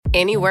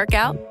Any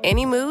workout,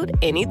 any mood,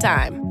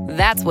 anytime.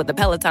 That's what the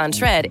Peloton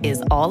Tread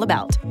is all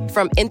about.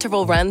 From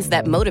interval runs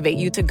that motivate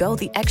you to go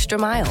the extra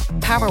mile,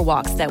 power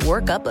walks that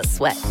work up a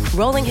sweat,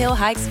 rolling hill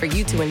hikes for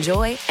you to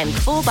enjoy, and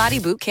full body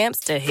boot camps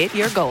to hit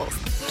your goals.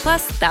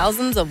 Plus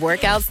thousands of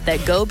workouts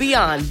that go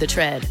beyond the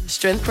tread.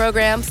 Strength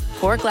programs,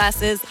 core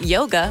classes,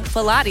 yoga,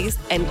 Pilates,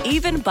 and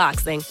even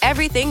boxing.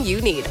 Everything you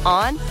need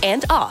on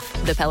and off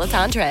the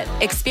Peloton Tread.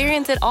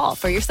 Experience it all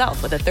for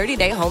yourself with a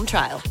 30-day home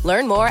trial.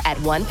 Learn more at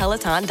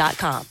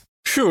onepeloton.com.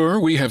 Sure,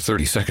 we have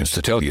 30 seconds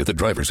to tell you that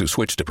drivers who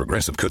switch to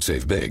Progressive could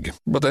save big.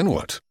 But then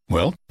what?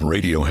 Well,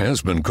 radio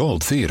has been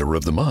called theater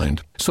of the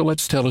mind, so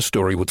let's tell a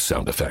story with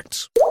sound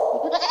effects.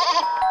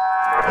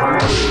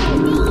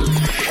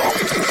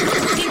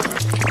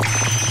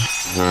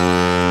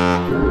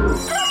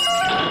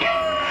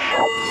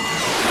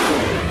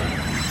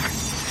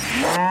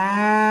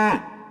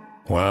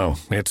 Wow,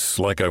 it's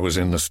like I was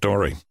in the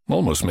story.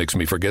 Almost makes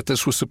me forget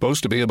this was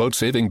supposed to be about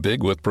saving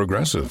big with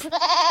Progressive.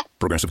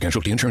 Progressive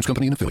Casualty Insurance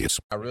Company and Affiliates.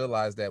 I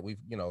realized that we,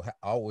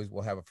 always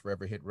will have a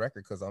forever hit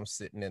record because I'm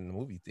sitting in the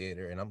movie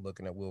theater and I'm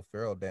looking at Will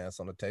Ferrell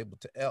dance on the table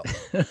to Elf.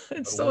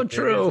 It's so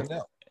true.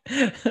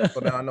 So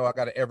now I know I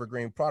got an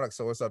evergreen product,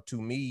 so it's up to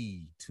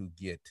me to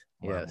get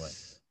my money.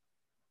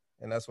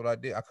 And that's what I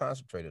did. I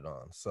concentrated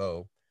on.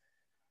 So,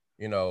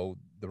 the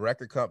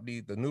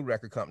new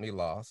record company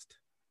lost,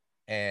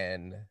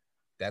 and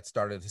that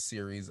started a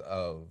series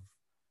of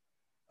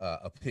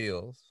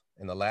appeals.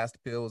 And the last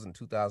appeal was in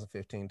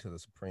 2015 to the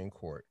Supreme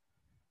Court.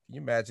 Can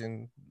you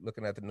imagine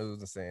looking at the news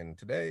and saying,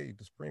 today,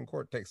 the Supreme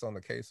Court takes on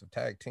the case of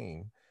Tag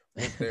Team.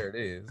 Well, there it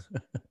is.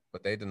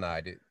 But they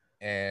denied it.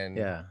 And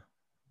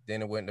then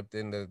they went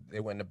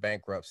into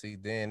bankruptcy.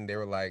 Then they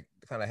were like,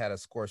 kind of had a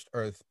scorched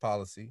earth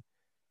policy.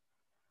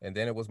 And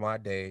then it was my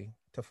day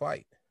to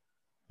fight.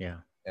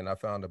 Yeah. And I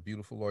found a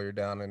beautiful lawyer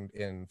down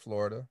in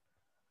Florida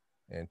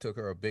and took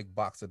her a big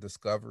box of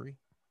Discovery.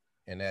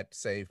 And that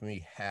saved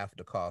me half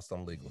the cost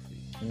on legal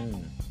fees.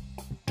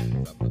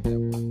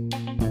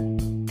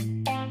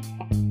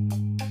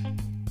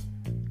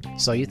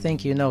 So you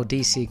think you know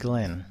DC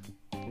Glenn,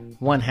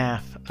 one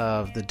half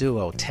of the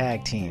duo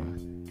Tag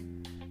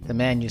Team, the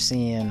man you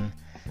see in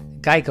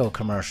Geico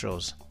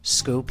commercials.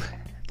 Scoop,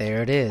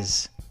 there it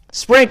is.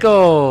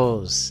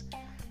 Sprinkles!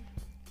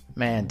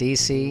 Man,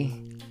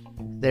 DC,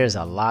 there's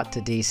a lot to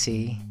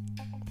DC,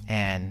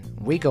 and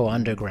we go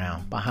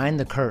underground, behind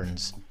the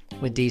curtains,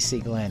 with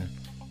DC Glenn.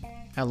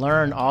 I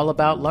learned all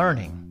about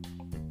learning,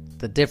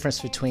 the difference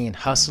between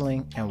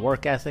hustling and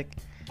work ethic,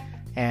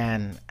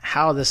 and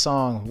how the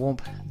song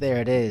Whoomp, There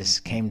It Is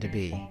came to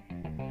be.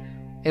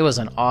 It was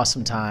an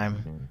awesome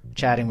time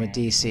chatting with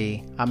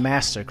DC, a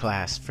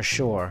masterclass for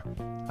sure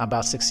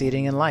about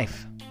succeeding in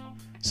life.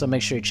 So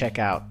make sure you check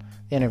out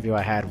the interview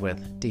I had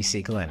with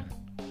DC Glenn.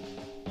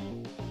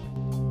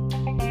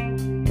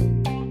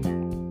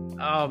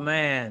 Oh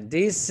man,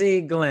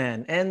 DC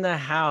Glenn in the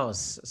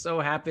house. So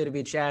happy to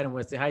be chatting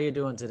with you. How you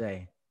doing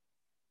today?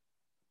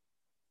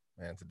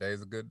 Man,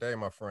 today's a good day,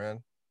 my friend.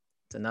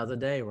 It's another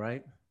day,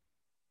 right?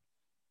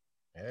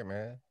 Hey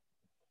man,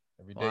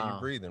 every day you're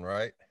breathing,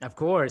 right? Of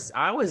course.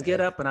 I always get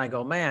up and I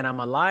go, man, I'm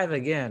alive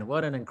again.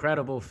 What an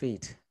incredible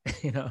feat,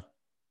 Man.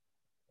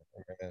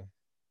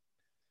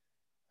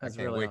 I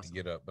can't wait to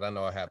get up, but I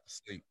know I have to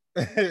sleep.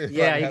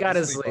 Yeah, you got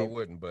to sleep. I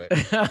wouldn't, but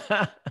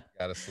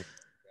got to sleep.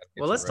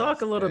 Well, let's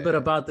talk a little bit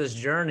about this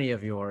journey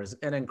of yours,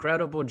 an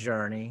incredible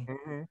journey.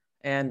 Mm-hmm.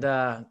 And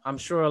I'm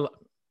sure,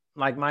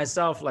 like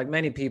myself, like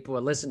many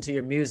people, listen to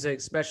your music,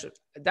 especially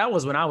that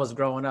was when I was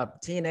growing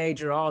up,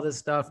 teenager, all this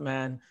stuff,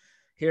 man,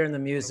 hearing the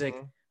music.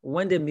 Mm-hmm.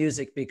 When did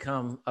music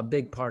become a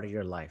big part of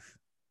your life?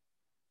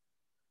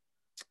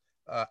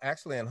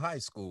 Actually in high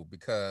school,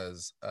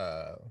 because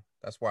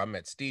that's where I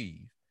met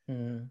Steve.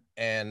 Mm-hmm.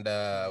 And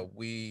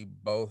we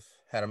both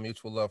had a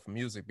mutual love for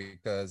music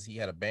because he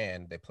had a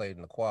band. They played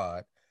in the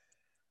quad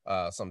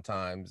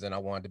sometimes, and I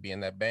wanted to be in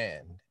that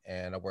band.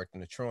 And I worked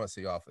in the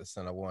truancy office,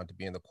 and I wanted to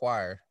be in the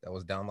choir that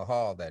was down the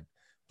hall that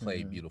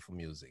played beautiful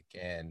music.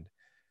 And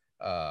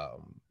I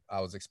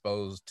was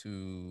exposed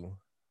to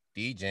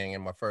DJing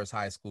in my first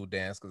high school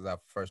dance because that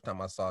first time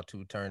I saw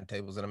 2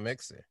 turntables and a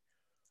mixer,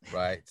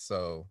 right?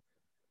 So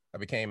I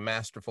became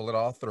masterful at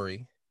all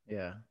 3.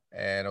 Yeah.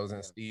 And I was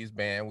in Steve's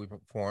band. We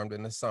performed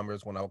in the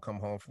summers when I would come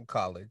home from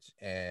college,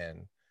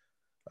 and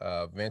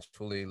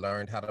eventually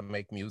learned how to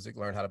make music,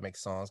 learned how to make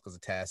songs because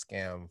the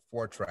Tascam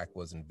 4-track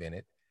was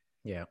invented.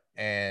 Yeah.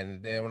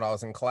 And then when I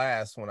was in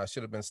class, when I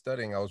should have been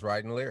studying, I was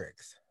writing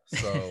lyrics.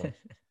 So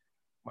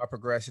my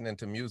progression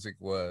into music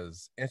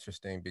was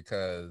interesting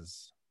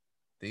because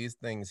these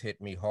things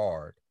hit me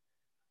hard,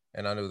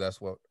 and I knew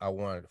that's what I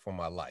wanted for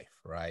my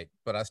life, right?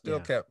 But I still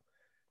kept,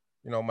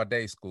 my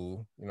day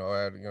school.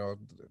 I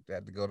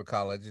had to go to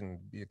college and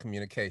be a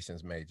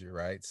communications major,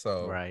 right?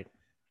 So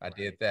I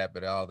did that,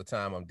 but all the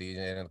time I'm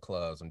DJing in the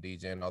clubs, I'm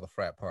DJing all the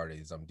frat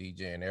parties, I'm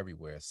DJing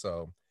everywhere.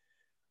 So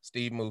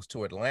Steve moves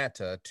to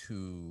Atlanta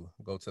to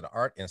go to the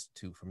Art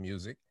Institute for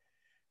Music,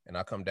 and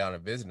I come down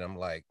and visit him.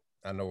 Like,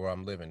 I know where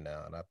I'm living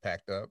now, and I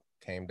packed up,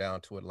 came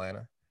down to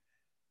Atlanta,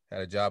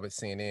 had a job at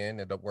CNN,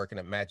 ended up working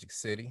at Magic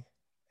City,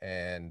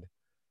 and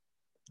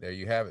there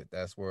you have it.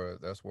 That's where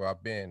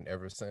I've been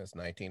ever since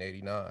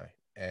 1989.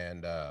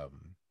 And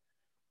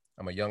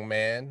I'm a young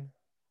man.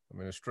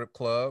 I'm in a strip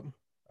club.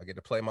 I get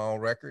to play my own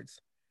records,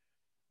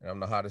 and I'm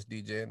the hottest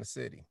DJ in the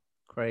city.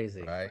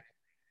 Crazy. Right?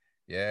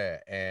 Yeah.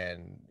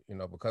 And, you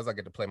know, because I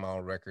get to play my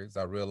own records,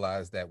 I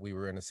realized that we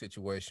were in a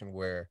situation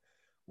where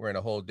we're in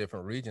a whole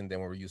different region than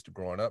we were used to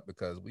growing up,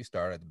 because we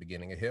started at the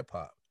beginning of hip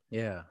hop.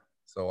 Yeah.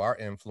 So our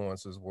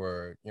influences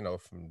were, you know,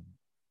 from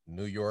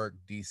New York,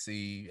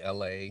 DC,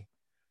 LA,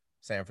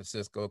 San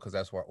Francisco, because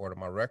that's where I order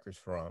my records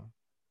from.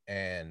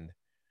 And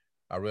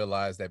I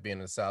realized that being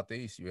in the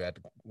Southeast, you had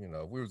to, you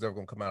know, if we was ever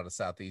going to come out of the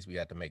Southeast, we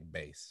had to make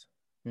bass.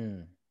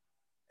 And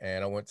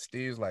I went to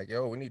Steve's like,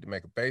 yo, we need to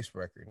make a bass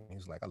record. And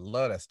he's like, I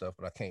love that stuff,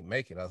 but I can't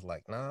make it. I was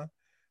like, nah,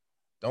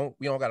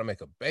 we don't got to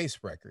make a bass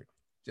record,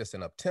 just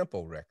an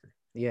up-tempo record.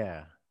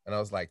 Yeah. And I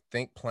was like,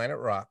 think Planet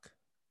Rock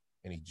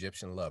and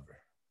Egyptian Lover.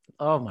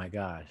 Oh my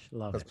gosh,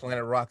 love it. Because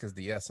Planet Rock is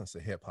the essence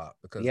of hip hop.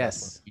 Because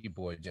that's when the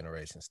B-boy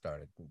generation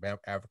started.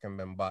 African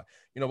Mbop.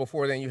 You know,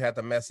 before then you had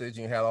The Message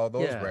and you had all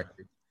those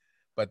records,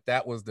 but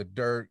that was the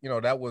dirt. You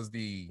know, that was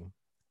the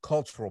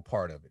cultural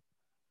part of it,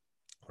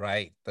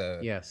 right?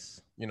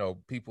 You know,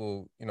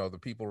 people. You know, the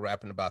people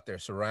rapping about their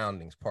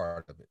surroundings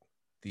part of it.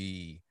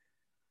 The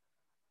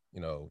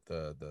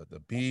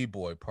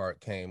B-boy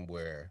part came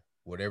where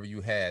whatever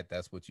you had,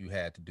 that's what you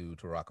had to do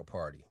to rock a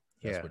party.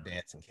 That's where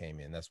dancing came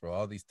in. That's where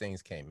all these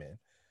things came in.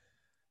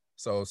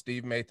 So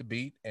Steve made the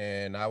beat,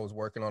 and I was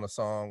working on a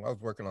song. I was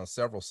working on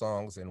several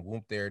songs, and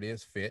Whoomp There It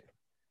Is fit.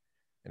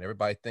 And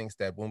everybody thinks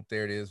that Whoomp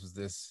There It Is was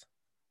this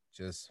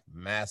just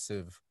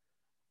massive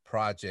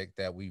project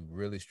that we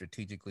really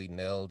strategically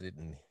nailed it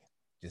and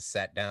just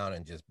sat down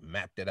and just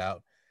mapped it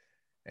out.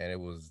 And it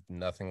was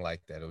nothing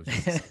like that. It was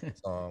just a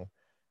song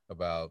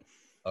about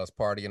us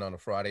partying on a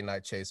Friday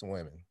night chasing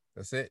women.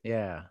 That's it.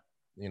 Yeah.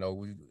 You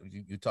know,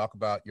 you talk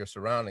about your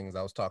surroundings.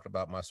 I was talking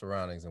about my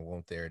surroundings, and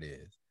Whoomp There It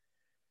Is.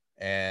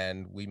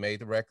 And we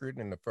made the record.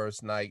 And the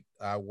first night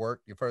I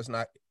worked,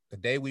 the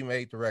day we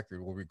made the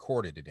record, we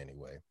recorded it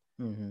anyway.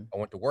 I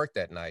went to work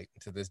that night.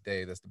 To this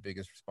day, that's the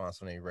biggest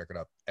response on any record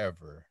I've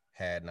ever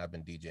had. And I've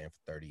been DJing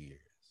for 30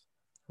 years.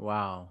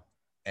 Wow.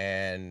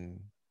 And,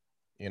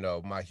 you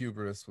know, my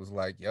hubris was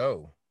like,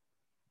 yo,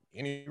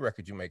 any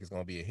record you make is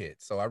going to be a hit.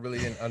 So I really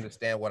didn't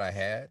understand what I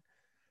had.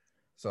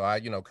 So I,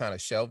 you know, kind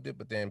of shelved it,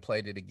 but then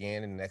played it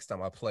again. And the next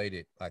time I played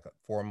it, like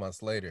 4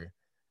 months later,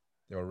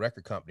 there were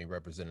record company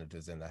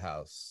representatives in the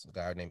house, a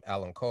guy named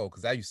Alan Cole,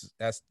 because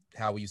that's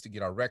how we used to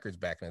get our records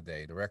back in the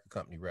day. The record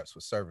company reps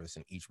with service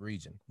in each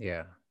region.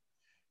 Yeah.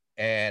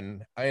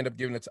 And I ended up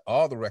giving it to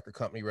all the record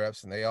company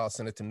reps, and they all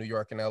sent it to New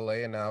York and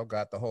LA, and now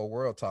got the whole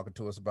world talking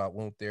to us about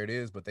Whoomp There It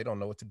Is, but they don't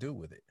know what to do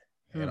with it.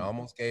 And I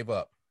almost gave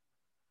up.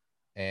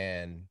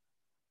 And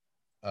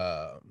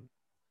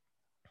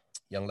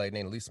young lady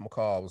named Lisa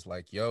McCall was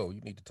like, yo, you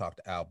need to talk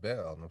to Al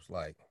Bell. And I was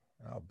like,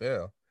 Al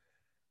Bell?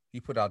 He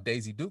put out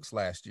Daisy Dukes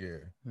last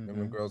year.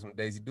 Remember girls with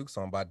Daisy Dukes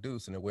song by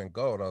Deuce, and it went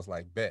gold. I was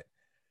like, bet.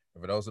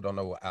 And for those who don't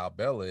know what Al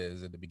Bell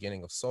is, at the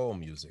beginning of soul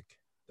music,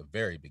 the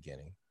very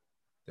beginning,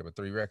 there were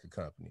 3 record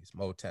companies: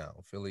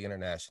 Motown, Philly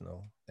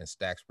International, and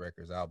Stax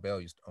Records. Al Bell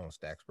used to own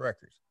Stax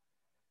Records.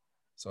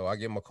 So I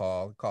give him a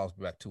call. He calls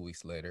me back 2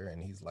 weeks later,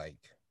 and he's like,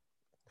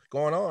 what's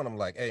going on? I'm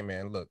like, hey,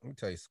 man, look, let me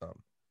tell you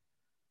something.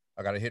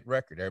 I got a hit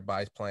record.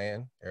 Everybody's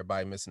playing.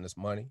 Everybody missing this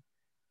money.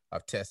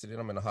 I've tested it.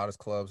 I'm in the hottest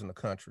clubs in the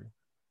country.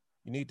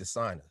 You need to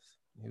sign us.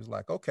 He was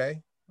like,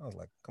 okay. I was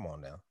like, come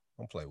on now.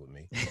 Don't play with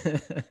me.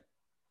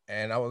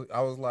 And I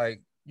was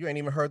like, you ain't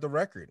even heard the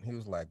record. He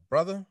was like,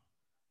 brother,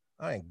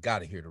 I ain't got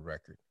to hear the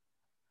record.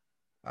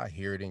 I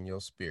hear it in your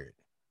spirit.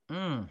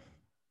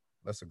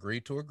 Let's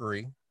agree to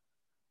agree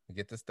and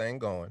get this thing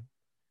going.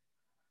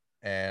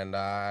 And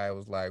I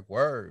was like,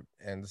 word,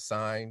 and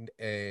signed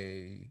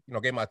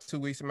gave my 2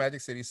 weeks in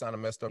Magic City, signed a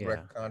messed up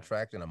record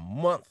contract. In a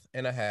month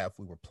and a half,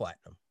 we were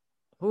platinum.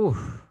 Ooh.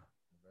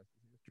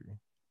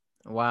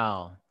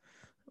 Wow.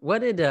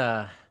 What did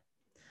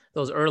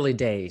those early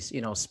days,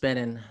 you know,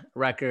 spinning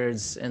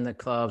records in the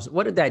clubs,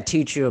 what did that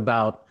teach you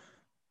about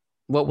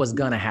what was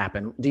going to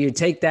happen? Do you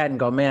take that and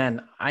go,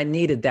 man, I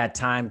needed that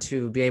time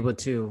to be able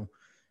to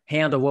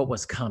handle what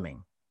was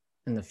coming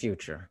in the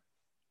future?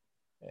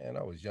 And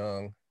I was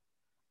young,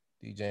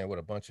 DJing with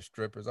a bunch of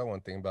strippers. I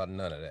wasn't thinking about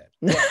none of that.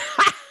 But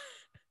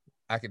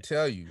I can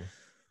tell you,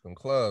 some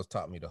clubs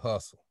taught me to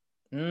hustle.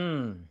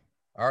 I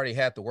already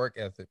had the work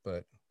ethic,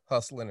 but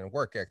hustling and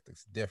work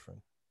ethic's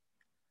different.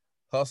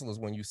 Hustle is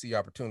when you see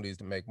opportunities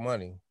to make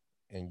money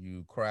and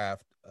you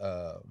craft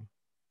a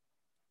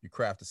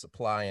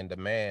supply and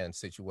demand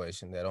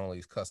situation that only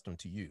is custom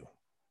to you.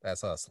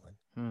 That's hustling,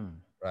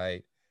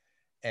 right?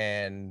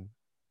 And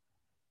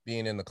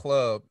being in the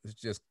club is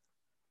just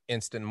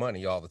instant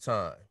money all the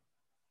time.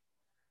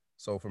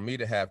 So for me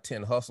to have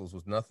 10 hustles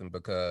was nothing,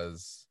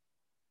 because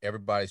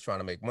everybody's trying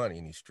to make money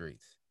in these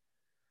streets.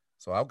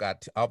 So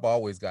I've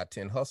always got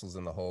 10 hustles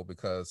in the hole,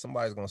 because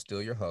somebody's going to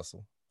steal your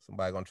hustle.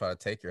 Somebody's going to try to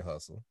take your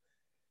hustle.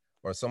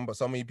 or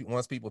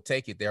once people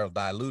take it, they're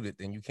diluted,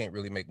 then you can't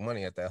really make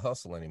money at that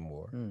hustle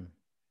anymore.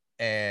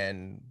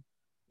 And,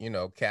 you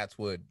know, cats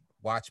would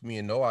watch me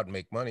and know I'd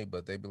make money,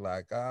 but they'd be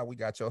like, we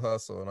got your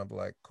hustle. And I'd be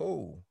like,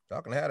 cool,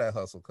 y'all can have that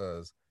hustle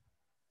because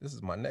this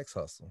is my next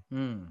hustle.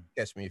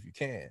 Catch me if you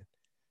can.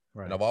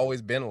 Right. And I've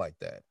always been like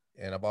that.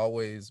 And I've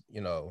always,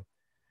 you know,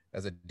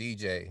 as a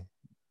DJ,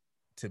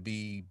 to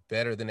be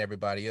better than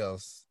everybody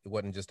else, it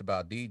wasn't just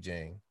about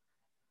DJing.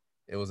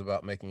 It was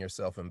about making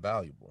yourself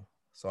invaluable.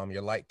 So I'm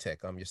your light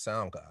tech. I'm your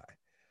sound guy.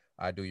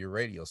 I do your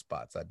radio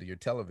spots. I do your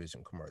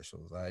television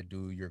commercials. I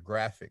do your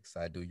graphics.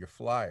 I do your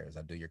flyers.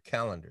 I do your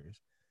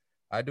calendars.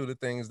 I do the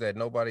things that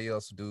nobody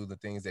else do, the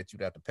things that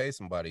you'd have to pay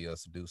somebody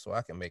else to do, so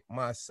I can make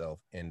myself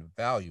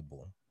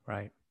invaluable.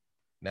 Right.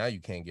 Now you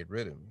can't get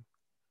rid of me.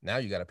 Now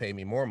you got to pay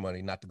me more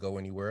money not to go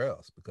anywhere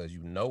else, because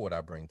you know what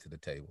I bring to the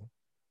table.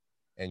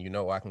 And you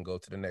know I can go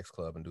to the next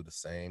club and do the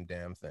same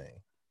damn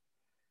thing.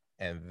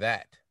 And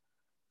that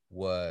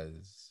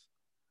was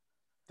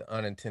the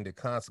unintended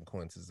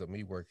consequences of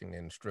me working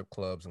in strip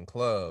clubs and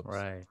clubs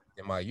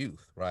in my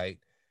youth, right?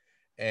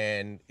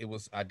 And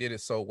I did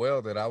it so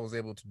well that I was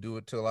able to do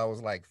it till I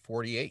was like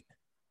 48,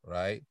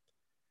 right?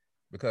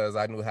 Because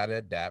I knew how to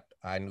adapt.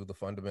 I knew the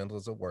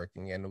fundamentals of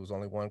working, and there was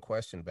only one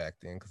question back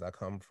then, because I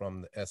come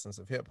from the essence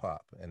of hip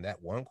hop. And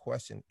that one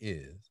question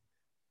is,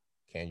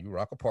 can you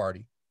rock a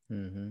party?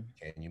 Can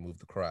you move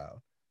the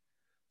crowd?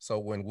 So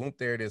when Whoomp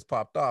There It Is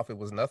popped off, it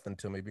was nothing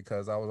to me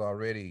because I was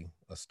already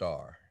a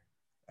star.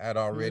 I had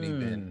already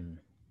been,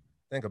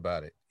 think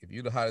about it. If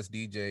you're the hottest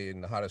DJ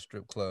in the hottest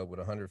strip club with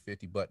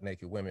 150 butt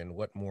naked women,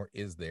 what more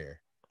is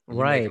there? And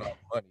you're making all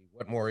the money,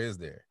 what more is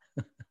there?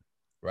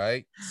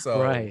 Right?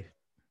 So,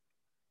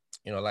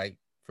 you know, like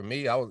for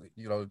me, I was,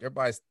 you know,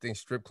 everybody thinks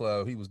strip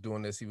club, he was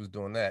doing this, he was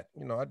doing that.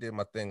 You know, I did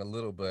my thing a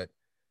little, but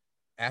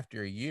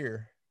after a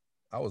year,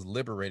 I was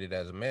liberated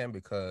as a man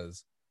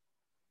because,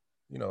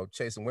 you know,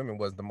 chasing women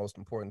wasn't the most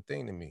important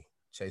thing to me.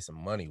 Chasing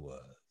money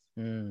was,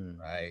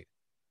 right?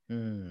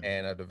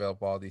 And I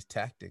developed all these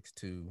tactics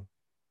to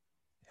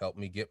help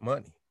me get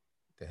money,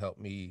 to help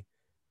me,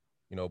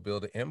 you know,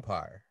 build an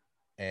empire.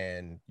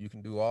 And you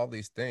can do all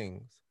these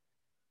things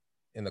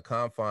in the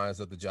confines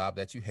of the job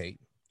that you hate,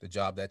 the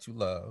job that you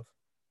love.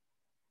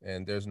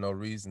 And there's no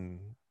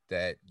reason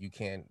that you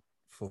can't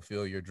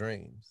fulfill your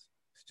dreams.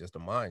 It's just a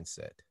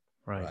mindset,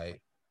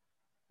 right?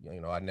 You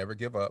know, I never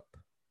give up.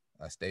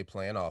 I stay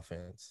playing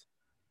offense,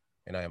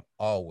 and I am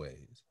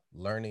always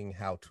learning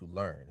how to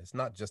learn. It's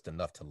not just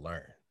enough to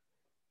learn.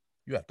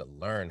 You have to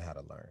learn how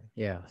to learn.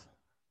 Yeah.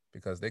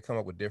 Because they come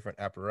up with different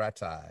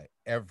apparati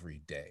every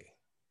day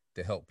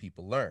to help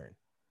people learn.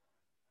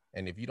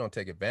 And if you don't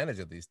take advantage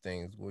of these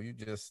things, well, you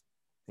just,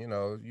 you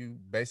know, you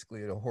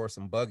basically a horse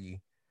and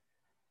buggy,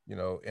 you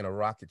know, in a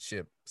rocket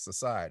ship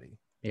society.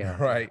 Yeah.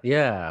 Right.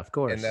 Yeah, of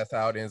course. And that's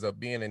how it ends up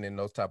being. And then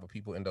those type of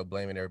people end up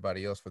blaming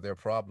everybody else for their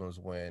problems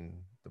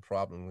when the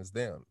problem is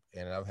them.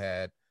 And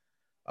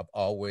I've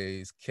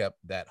always kept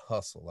that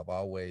hustle. I've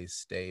always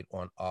stayed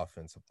on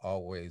offense. I've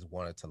always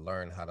wanted to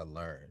learn how to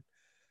learn.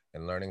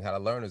 And learning how to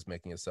learn is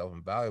making yourself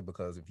invaluable,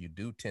 because if you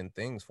do 10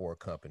 things for a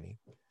company,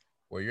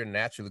 well, you're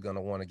naturally going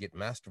to want to get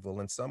masterful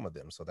in some of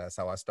them. So that's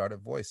how I started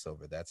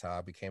voiceover. That's how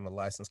I became a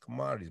licensed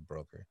commodities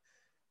broker.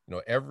 You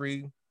know,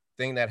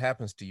 everything that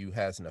happens to you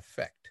has an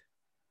effect.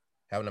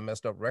 Having a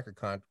messed up record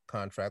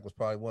contract was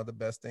probably one of the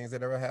best things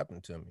that ever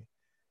happened to me,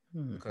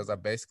 because I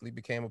basically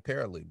became a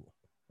paralegal,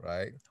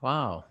 right?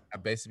 Wow. I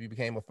basically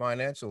became a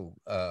financial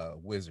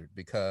wizard,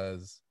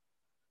 because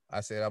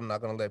I said, I'm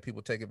not going to let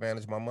people take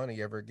advantage of my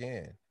money ever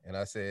again. And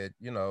I said,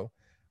 you know,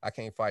 I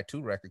can't fight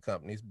 2 record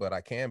companies, but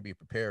I can be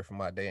prepared for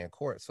my day in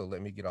court. So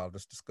let me get all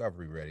this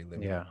discovery ready. Let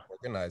me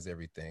organize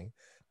everything.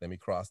 Let me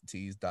cross the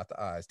T's, dot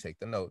the I's, take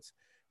the notes,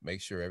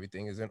 make sure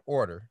everything is in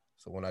order.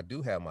 So when I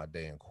do have my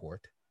day in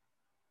court,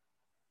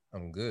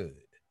 I'm good,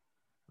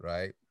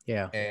 right?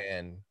 Yeah.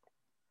 And,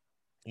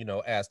 you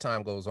know, as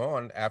time goes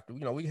on, after,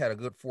 you know, we had a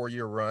good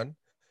 4-year run,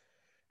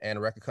 and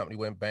the record company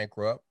went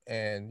bankrupt,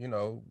 and, you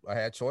know, I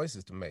had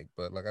choices to make.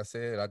 But like I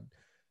said, I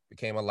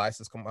became a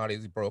licensed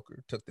commodities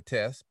broker, took the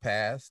test,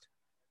 passed,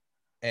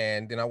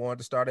 and then I wanted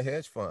to start a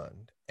hedge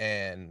fund.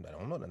 And I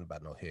don't know nothing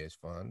about no hedge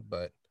fund,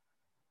 but,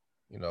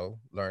 you know,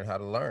 learn how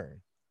to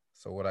learn.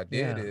 So what I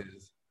did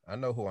is, I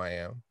know who I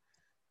am.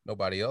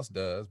 Nobody else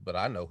does, but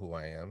I know who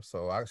I am.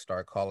 So I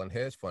start calling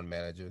hedge fund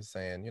managers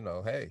saying, you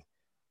know, hey,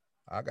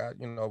 I got,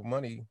 you know,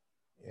 money,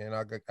 and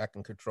I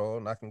can control,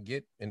 and I can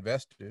get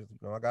investors. You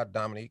know, I got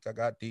Dominique, I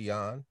got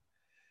Dion,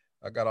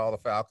 I got all the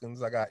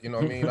Falcons. I got, you know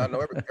what I mean? I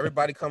know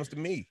everybody comes to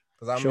me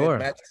because I'm in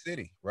Magic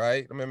City,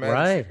 right? I'm in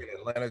Magic City,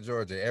 Atlanta,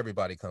 Georgia.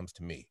 Everybody comes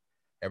to me.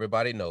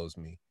 Everybody knows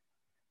me.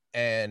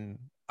 And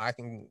I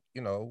can,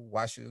 you know,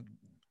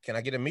 can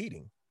I get a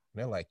meeting? And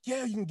they're like,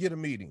 yeah, you can get a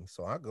meeting.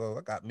 So I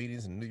got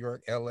meetings in New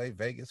York, LA,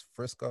 Vegas,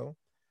 Frisco.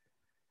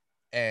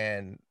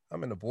 And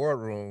I'm in the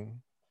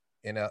boardroom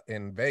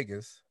in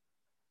Vegas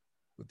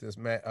with this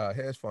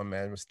hedge fund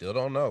manager. Still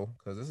don't know,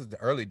 because this is the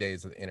early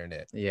days of the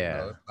internet. Yeah.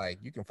 You know, it's like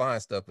you can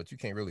find stuff, but you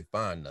can't really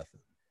find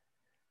nothing.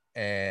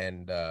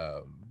 And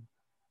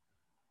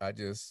I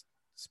just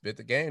spit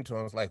the game to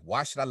them. It's like,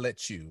 why should I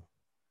let you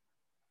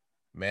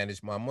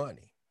manage my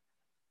money?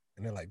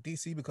 And they're like,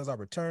 DC, because our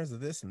returns are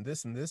this and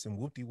this and this and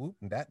whoop-de-whoop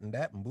and that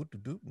and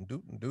boot-de-doot and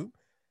doot and doot.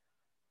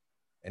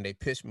 And they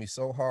pitched me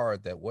so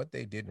hard that what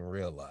they didn't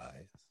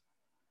realize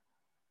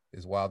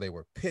is while they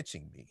were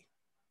pitching me,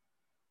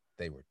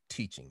 they were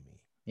teaching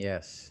me.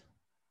 Yes.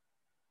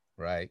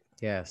 Right?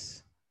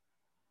 Yes.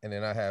 And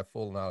then I had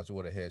full knowledge of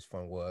what a hedge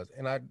fund was.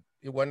 And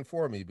it wasn't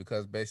for me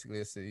because basically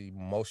it's the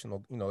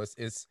emotional,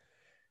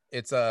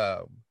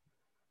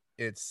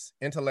 it's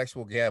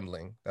intellectual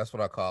gambling. That's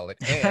what I call it.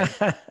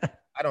 And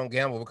I don't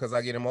gamble because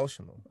I get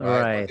emotional.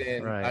 Right. But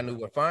then I knew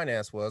what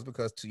finance was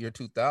because to year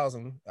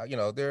 2000,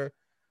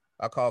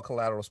 I call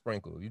collateral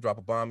sprinkle. You drop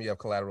a bomb, you have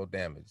collateral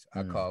damage.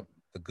 I call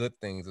the good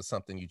things is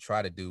something you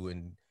try to do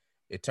and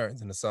it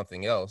turns into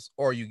something else,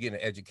 or you get an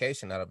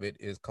education out of it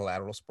is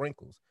collateral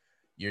sprinkles.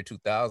 Year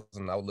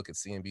 2000, I would look at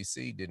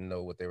CNBC, didn't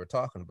know what they were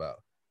talking about.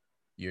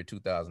 Year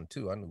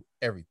 2002, I knew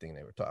everything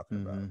they were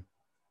talking about.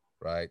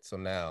 Right. So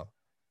now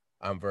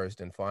I'm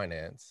versed in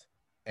finance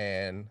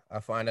and I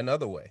find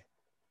another way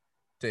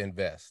to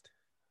invest.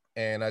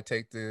 And I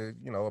take the,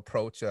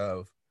 approach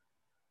of,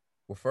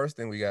 well, first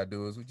thing we got to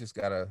do is we just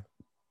got to,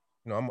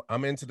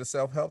 I'm into the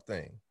self-help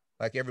thing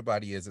like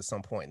everybody is at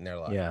some point in their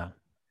life. Yeah.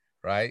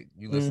 Right.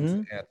 You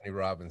listen to Anthony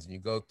Robbins and you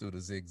go through the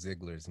Zig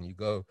Ziglars and you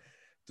go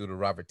through the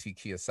Robert T.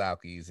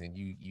 Kiyosaki's and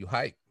you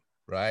hype.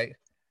 Right.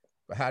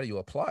 But how do you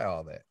apply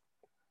all that?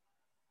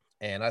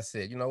 And I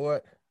said, you know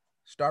what?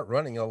 Start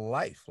running your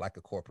life like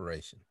a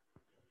corporation.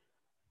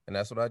 And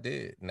that's what I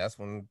did. And that's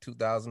when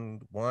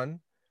 2001,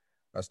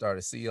 I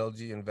started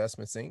CLG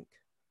Investments, Inc.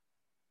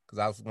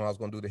 Because when I was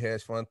going to do the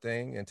hedge fund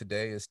thing. And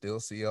today is still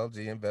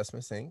CLG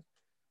Investments, Inc.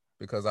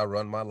 Because I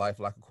run my life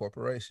like a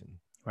corporation.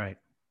 Right.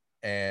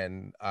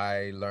 And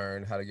I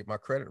learned how to get my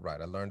credit right.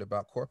 I learned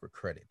about corporate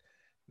credit.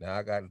 Now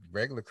I got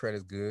regular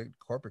credit's good.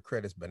 Corporate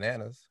credit's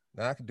bananas.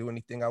 Now I can do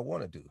anything I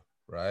want to do.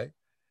 Right.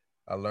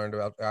 I learned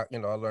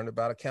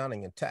about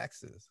accounting and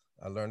taxes.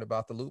 I learned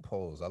about the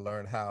loopholes. I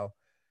learned how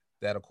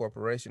that a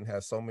corporation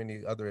has so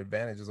many other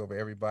advantages over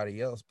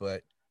everybody else,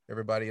 but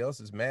everybody else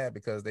is mad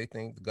because they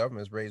think the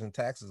government is raising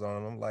taxes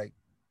on them. Like,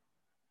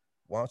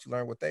 why don't you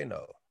learn what they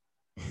know?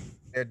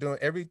 They're doing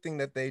everything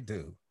that they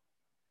do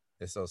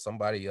and so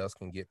somebody else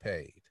can get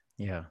paid.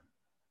 Yeah.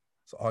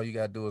 So all you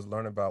got to do is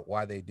learn about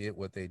why they did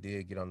what they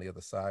did, get on the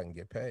other side and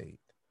get paid.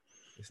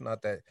 It's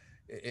not that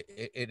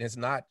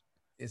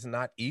it's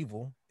not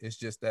evil. It's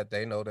just that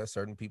they know that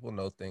certain people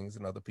know things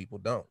and other people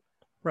don't.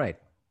 Right.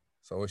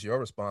 So it's your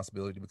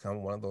responsibility to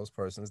become one of those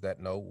persons that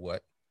know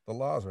what the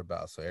laws are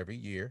about. So every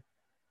year,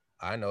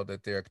 I know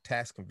that there are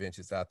tax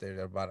conventions out there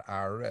that are about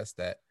IRS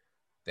that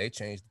they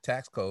change the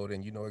tax code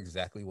and you know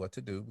exactly what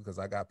to do because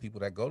I got people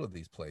that go to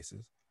these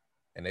places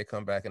and they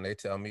come back and they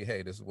tell me,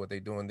 hey, this is what they're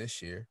doing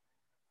this year.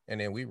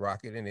 And then we rock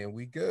it and then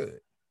we good.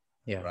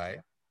 Yeah. Right.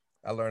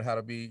 I learned how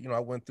to be, I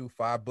went through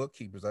 5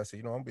 bookkeepers. I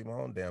said, I'm gonna be my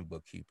own damn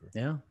bookkeeper.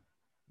 Yeah.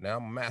 Now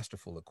I'm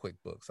masterful of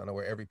QuickBooks. I know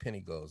where every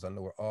penny goes. I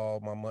know where all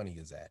my money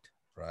is at.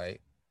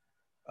 Right.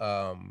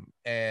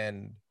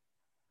 And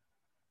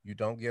you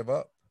don't give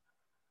up.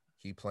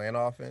 Keep playing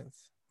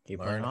offense.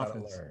 Learn how to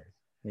learn.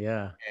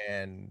 Yeah.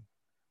 And,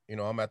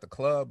 I'm at the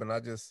club and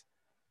I just,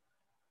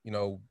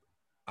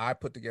 I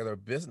put together a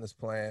business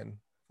plan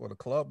for the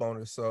club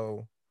owners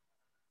so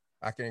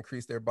I can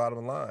increase their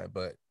bottom line.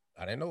 But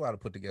I didn't know how to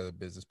put together a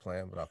business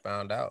plan, but I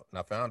found out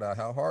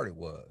how hard it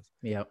was.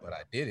 Yep. But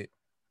I did it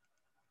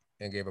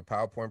and gave a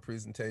PowerPoint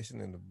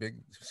presentation in the big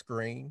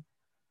screen.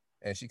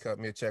 And she cut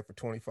me a check for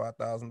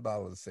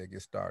 $25,000 and said,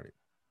 get started.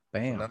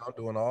 Bam. So now I'm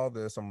doing all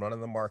this. I'm running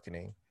the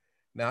marketing.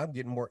 Now I'm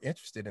getting more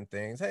interested in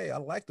things. Hey, I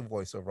like the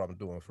voiceover I'm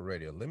doing for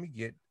radio. Let me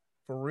get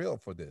for real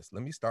for this.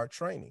 Let me start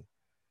training.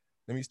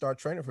 Let me start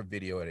training for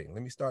video editing.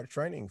 Let me start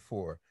training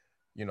for,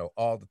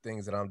 all the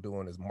things that I'm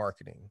doing is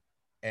marketing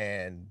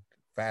and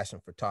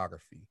fashion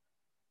photography.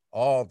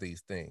 All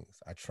these things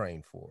I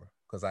train for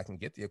because I can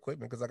get the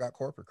equipment because I got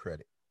corporate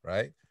credit,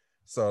 right?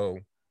 So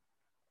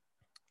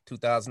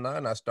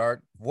 2009, I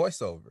start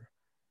voiceover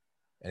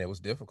and it was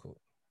difficult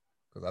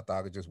because I thought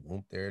I could just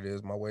whoop, there it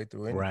is, my way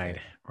through anything.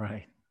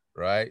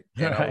 Right.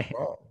 And I was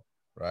wrong.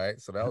 Right.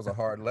 So that was a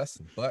hard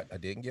lesson, but I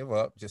didn't give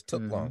up, just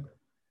took longer.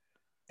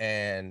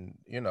 And,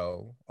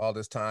 all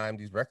this time,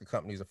 these record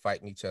companies are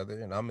fighting each other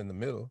and I'm in the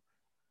middle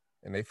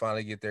and they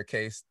finally get their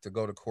case to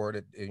go to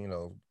court.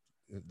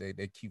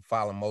 They keep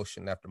filing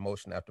motion after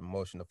motion after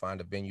motion to find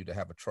a venue to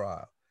have a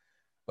trial.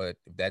 But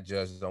if that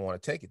judge doesn't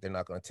want to take it, they're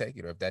not going to take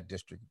it. Or if that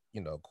district,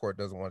 court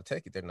doesn't want to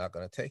take it, they're not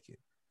going to take it.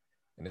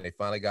 And then they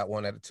finally got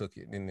one that took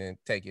it and then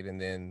take it. And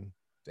then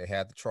they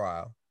had the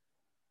trial.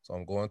 So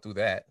I'm going through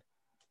that.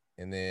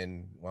 And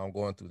then while I'm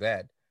going through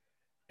that,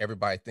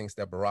 everybody thinks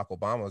that Barack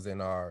Obama's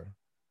in our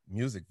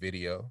music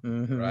video,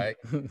 right?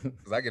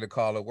 Because I get a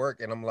call at work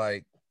and I'm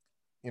like,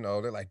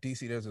 they're like,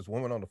 DC, there's this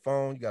woman on the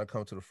phone. You got to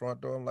come to the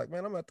front door. I'm like,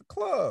 man, I'm at the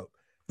club.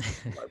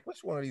 I'm like,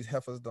 which one of these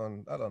heifers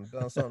done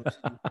something?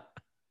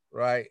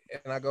 Right.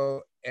 And I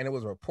go, and it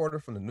was a reporter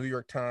from the New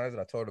York Times.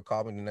 And I told her to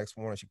call me the next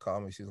morning. She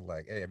called me. She was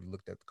like, hey, have you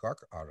looked at the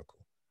Gawker article?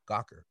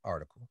 Gawker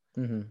article.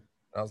 Mm-hmm.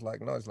 I was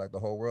like, no, it's like the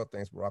whole world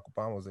thinks Barack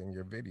Obama was in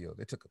your video.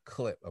 They took a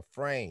clip, a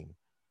frame.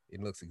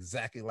 It looks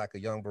exactly like a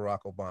young Barack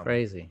Obama.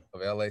 Crazy.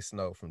 Of L.A.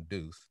 Snow from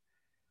Deuce.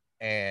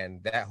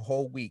 And that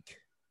whole week,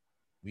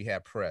 we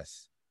had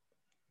press,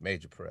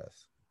 major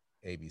press,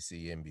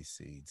 ABC,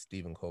 NBC,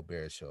 Stephen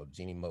Colbert Show,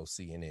 Jeannie Moe,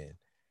 CNN.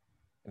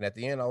 And at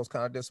the end, I was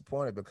kind of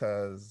disappointed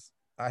because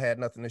I had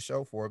nothing to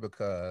show for it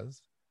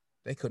because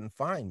they couldn't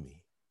find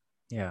me.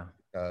 Yeah.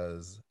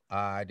 Because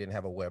I didn't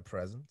have a web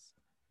presence.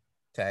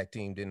 Tag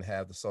team didn't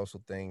have the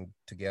social thing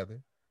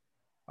together.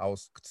 I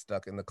was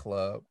stuck in the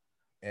club.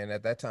 And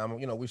at that time,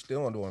 you know, we're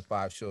still doing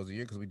 5 shows a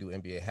year because we do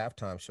NBA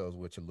halftime shows,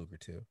 which are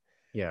lucrative.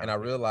 Yeah. And I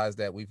realized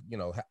that we've, you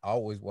know,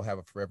 always will have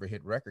a forever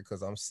hit record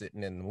because I'm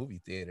sitting in the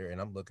movie theater and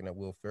I'm looking at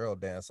Will Ferrell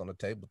dance on the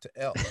table to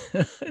Elf.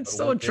 It's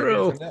so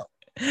true.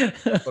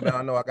 So now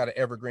I know I got an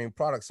evergreen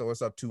product. So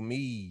it's up to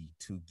me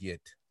to get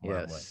my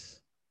money.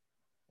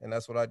 And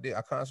that's what I did.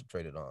 I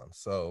concentrated on.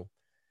 So,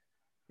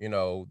 you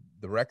know,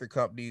 the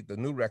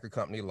new record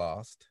company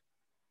lost.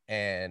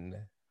 And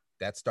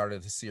that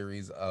started a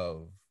series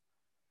of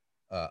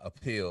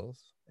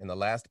appeals. And the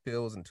last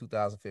appeal was in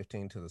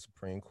 2015 to the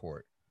Supreme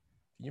Court.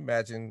 Can you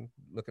imagine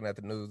looking at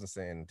the news and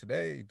saying,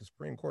 today, the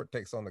Supreme Court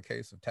takes on the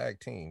case of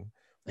Tag Team.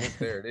 Well,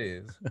 there it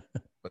is.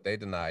 But they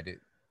denied it.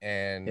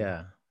 And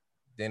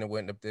then they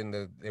went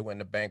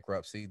into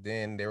bankruptcy.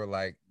 Then they were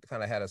like,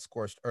 kind of had a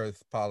scorched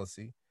earth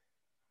policy.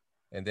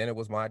 And then it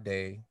was my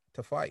day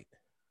to fight.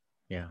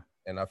 Yeah.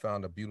 And I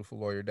found a beautiful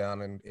lawyer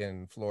down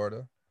in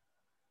Florida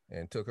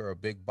and took her a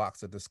big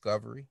box of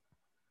Discovery.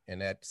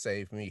 And that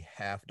saved me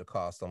half the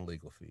cost on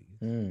legal fees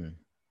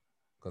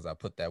because I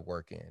put that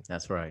work in.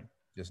 That's right.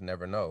 Just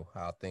never know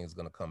how things are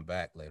going to come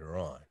back later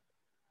on.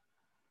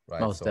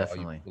 Right. Most so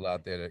definitely. all you people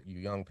out there, you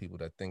young people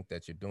that think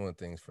that you're doing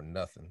things for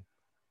nothing,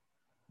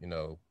 you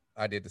know,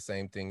 I did the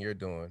same thing you're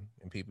doing.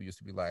 And people used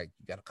to be like,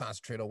 you got to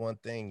concentrate on one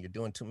thing. You're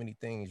doing too many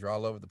things. You're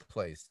all over the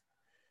place.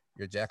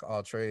 You're jack of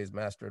all trades,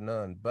 master of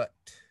none. But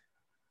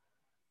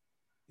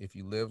if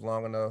you live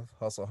long enough,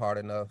 hustle hard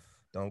enough,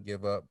 don't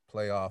give up,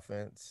 play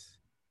offense,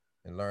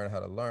 and learn how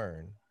to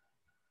learn,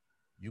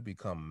 you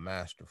become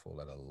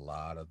masterful at a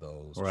lot of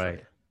those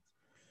trades.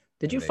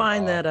 Did you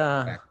find that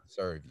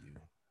serve you?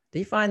 Do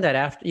you find that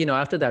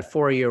after that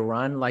 4-year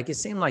run, like it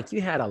seemed like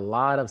you had a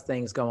lot of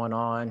things going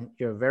on.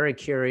 You're very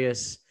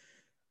curious.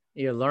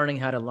 You're learning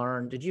how to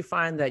learn. Did you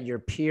find that your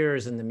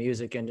peers in the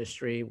music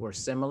industry were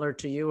similar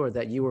to you, or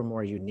that you were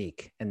more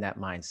unique in that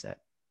mindset?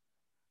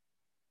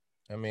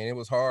 I mean, it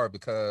was hard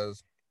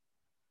because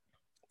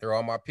they're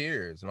all my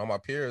peers, and all my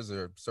peers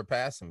are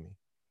surpassing me.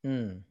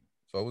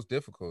 So it was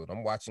difficult.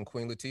 I'm watching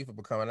Queen Latifah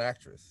become an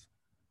actress,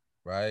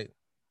 right?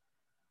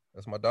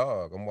 That's my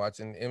dog. I'm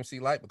watching MC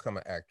Lyte become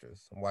an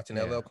actress. I'm watching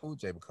LL Cool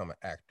J become an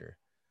actor.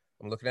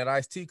 I'm looking at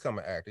Ice-T become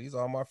an actor. These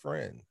are all my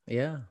friends.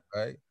 Yeah.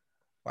 Right?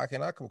 Why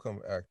can't I become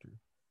an actor?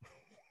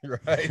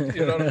 Right?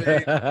 You know what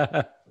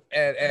I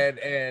mean?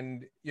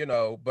 And you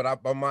know,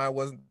 but my mind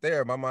wasn't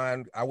there.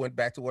 I went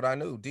back to what I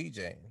knew,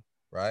 DJing,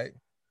 right?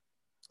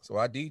 So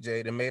I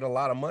DJ'd and made a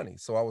lot of money.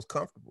 So I was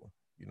comfortable.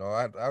 You know,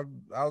 I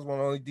was one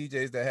of the only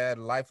DJs that had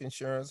life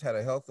insurance, had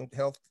a health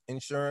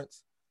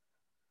insurance.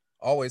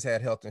 Always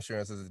had health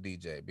insurance as a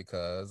DJ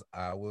because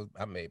I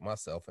made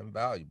myself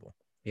invaluable.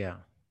 Yeah.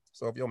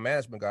 So if your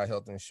management got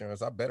health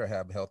insurance, I better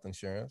have health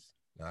insurance.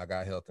 Now I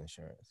got health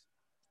insurance.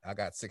 I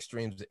got 6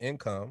 streams of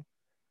income,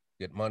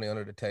 get money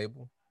under the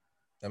table.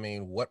 I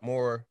mean, what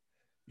more,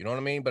 you know what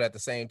I mean? But at the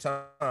same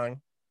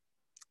time,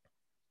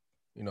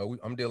 you know,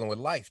 I'm dealing with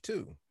life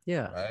too.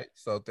 Yeah. Right.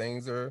 So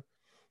things are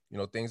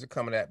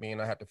coming at me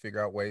and I have to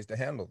figure out ways to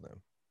handle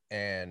them.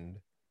 And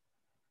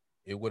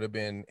it would have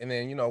been, and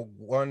then, you know,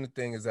 one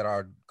thing is that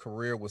our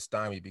career was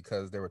stymied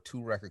because there were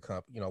 2 record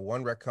companies, you know,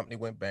 one record company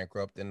went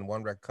bankrupt and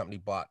one record company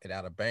bought it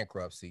out of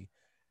bankruptcy.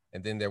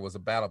 And then there was a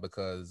battle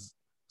because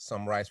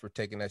some rights were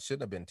taken that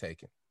shouldn't have been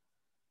taken.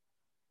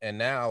 And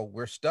now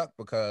we're stuck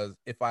because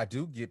if I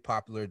do get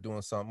popular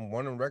doing something,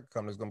 one of the record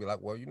companies is going to be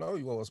like, well, you know,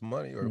 you owe us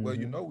money, or, well,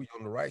 you know, we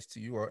own the rights to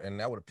you, and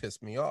that would have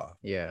pissed me off.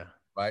 Yeah.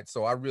 Right.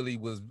 So I really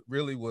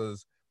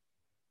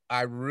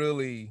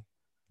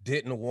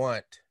didn't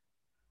want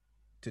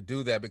to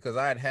do that because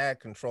I had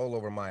control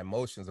over my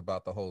emotions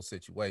about the whole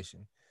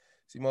situation.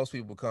 See, most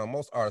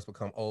artists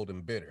become old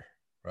and bitter,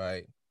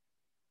 right?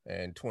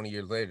 And 20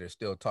 years later, they're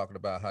still talking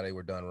about how they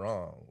were done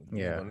wrong.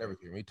 You're gonna never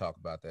hear me talk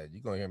about that.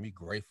 You're gonna hear me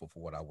grateful for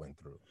what I went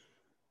through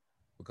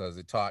because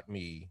it taught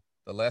me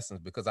the lessons.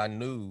 Because I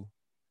knew,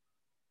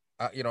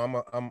 I'm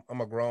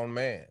a grown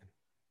man,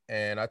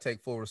 and I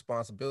take full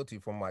responsibility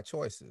for my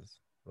choices,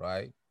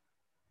 right?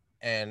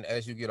 And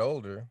as you get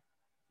older,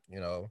 you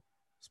know,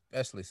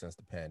 especially since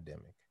the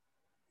pandemic,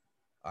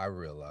 I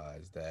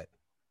realized that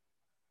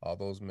all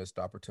those missed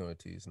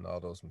opportunities and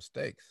all those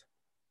mistakes,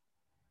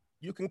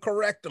 you can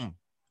correct them.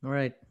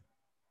 Right.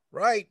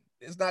 Right.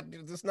 It's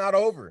not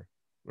over.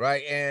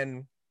 Right.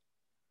 And,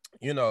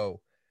 you know,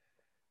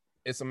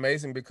 it's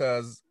amazing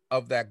because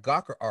of that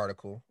Gawker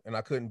article, and I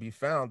couldn't be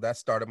found, that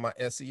started my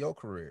SEO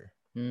career.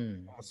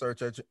 I'm a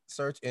search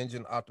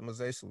engine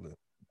optimization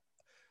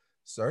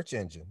search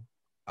engine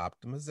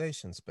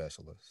optimization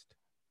specialist,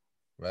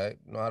 right?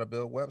 Know how to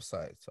build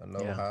websites. I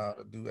know how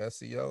to do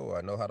SEO.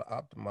 I know how to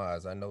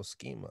optimize. I know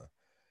schema.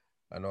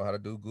 I know how to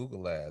do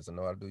Google ads. I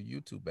know how to do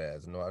YouTube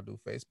ads. I know how to do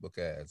Facebook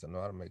ads. I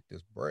know how to make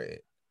this bread,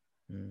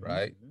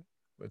 right?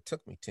 But it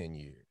took me 10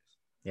 years,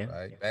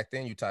 right? Back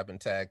then, you type in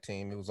tag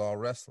team, it was all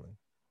wrestling.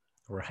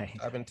 Right.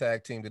 Type in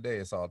tag team today,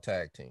 it's all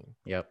tag team.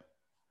 Yep.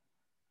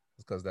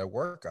 It's because that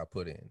work I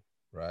put in,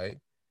 right?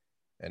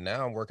 And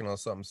now I'm working on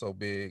something so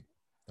big.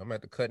 I'm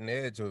at the cutting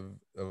edge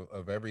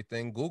of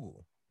everything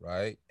Google,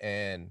 right?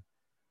 And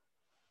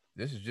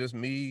this is just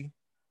me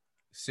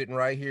sitting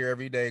right here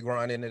every day,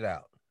 grinding it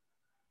out,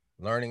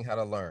 learning how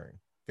to learn,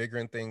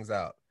 figuring things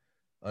out,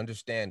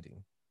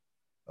 understanding,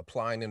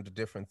 applying them to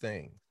different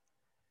things.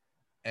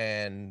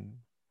 And,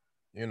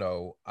 you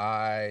know,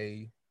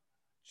 I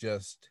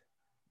just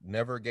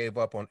never gave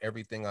up on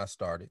everything I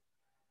started.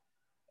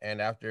 And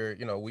after,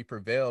 you know, we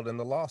prevailed in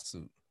the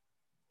lawsuit.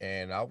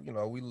 And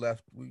we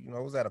left,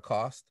 it was at a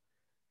cost.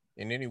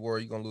 In any war,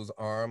 you're gonna lose an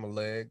arm, a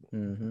leg,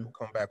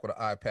 come back with an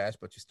eye patch,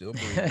 but you're still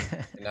breathing.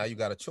 And now you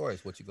got a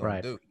choice what you're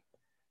gonna do.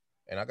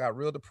 And I got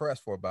real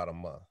depressed for about a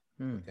month.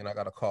 But then I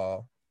got a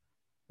call.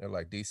 They're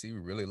like, DC, we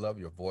really love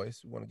your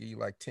voice. We want to give you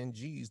like 10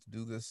 G's to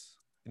do this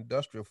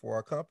industrial for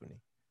our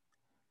company.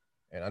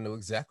 And I knew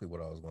exactly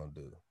what I was going to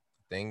do.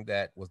 The thing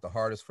that was the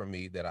hardest for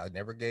me that I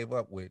never gave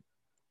up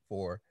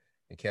for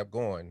and kept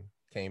going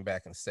came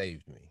back and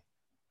saved me.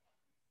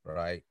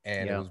 Right.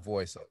 And it was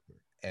voiceover.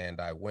 And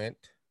I went,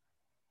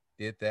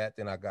 did that.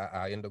 Then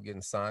I ended up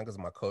getting signed because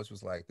my coach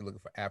was like, they're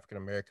looking for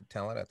African-American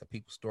talent at the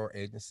People Store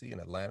Agency in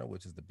Atlanta,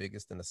 which is the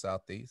biggest in the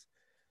Southeast.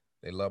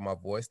 They love my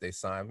voice. They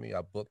signed me.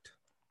 I booked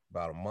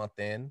about a month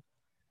in.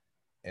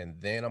 And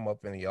then I'm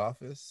up in the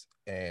office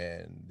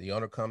and the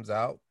owner comes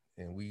out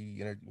and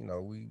we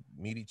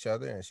meet each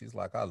other. And she's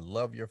like, I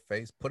love your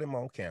face. Put him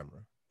on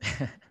camera.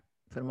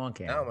 Put him on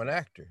camera. Now I'm an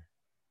actor.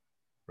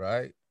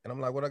 Right. And I'm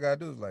like, what I got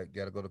to do is like,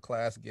 got to go to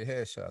class and get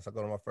headshots. I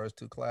go to my first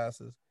 2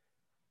 classes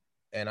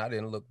and I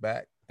didn't look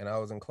back. And I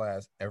was in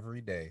class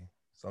every day,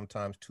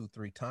 sometimes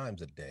 2-3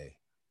 times a day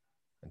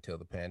until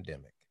the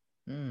pandemic.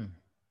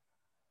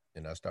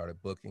 And I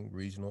started booking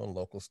regional and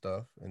local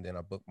stuff. And then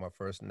I booked my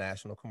first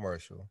national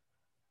commercial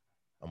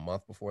a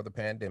month before the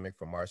pandemic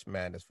for March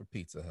Madness for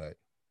Pizza Hut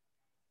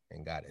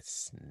and got it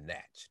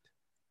snatched,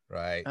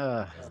 right?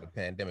 Because of the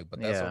pandemic.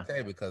 But that's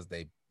okay because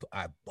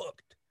I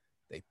booked.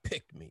 They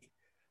picked me.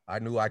 I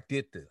knew I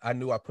did this. I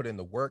knew I put in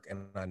the work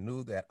and I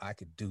knew that I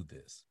could do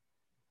this,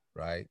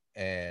 right?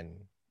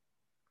 And,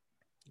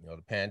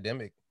 the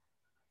pandemic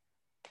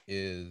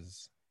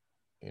is,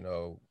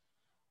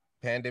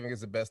 pandemic is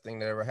the best thing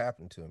that ever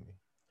happened to me.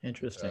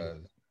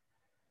 Interesting.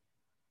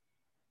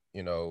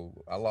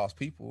 Because, I lost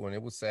people and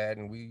it was sad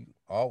and we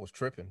all was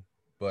tripping,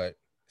 but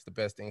it's the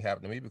best thing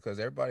happened to me because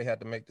everybody had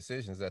to make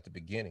decisions at the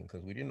beginning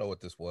because we didn't know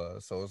what this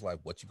was. So it's like,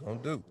 what you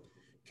gonna do?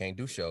 You can't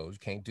do shows, you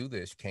can't do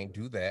this, you can't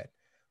do that,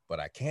 but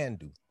I can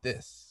do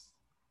this.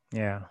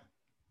 Yeah.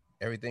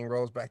 Everything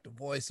rolls back to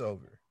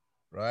voiceover,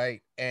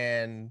 right?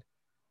 And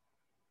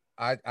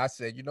I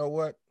said, you know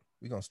what?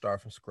 We're gonna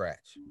start from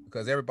scratch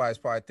because everybody's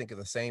probably thinking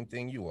the same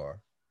thing you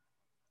are.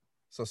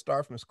 So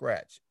start from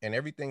scratch. And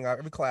every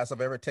class I've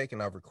ever taken,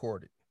 I've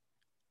recorded.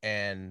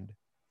 And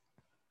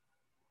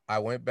I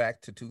went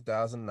back to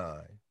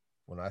 2009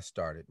 when I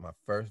started my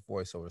first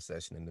voiceover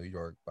session in New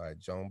York by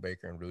Joan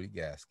Baker and Rudy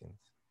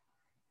Gaskins.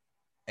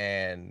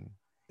 And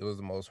it was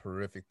the most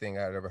horrific thing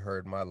I'd ever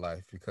heard in my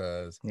life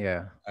because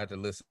I had to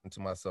listen to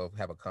myself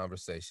have a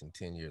conversation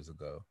 10 years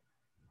ago.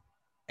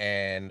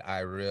 And I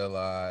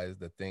realized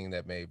the thing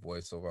that made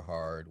voiceover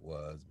hard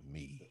was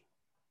me.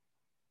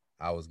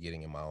 I was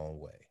getting in my own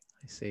way.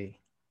 I see.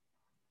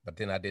 But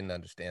then I didn't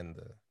understand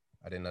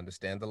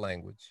the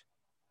language.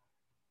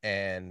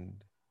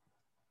 And,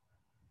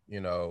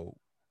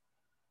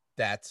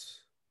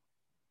 that's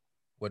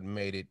what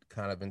made it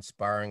kind of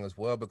inspiring as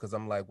well, because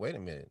I'm like, wait a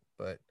minute,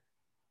 but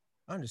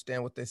I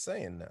understand what they're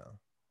saying now.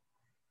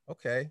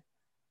 Okay,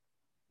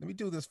 let me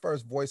do this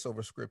first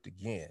voiceover script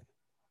again.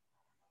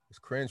 It's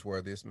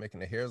cringeworthy. It's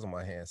making the hairs on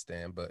my arms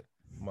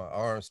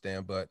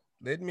stand, but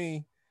let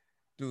me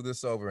do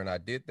this over. And I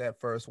did that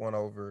first one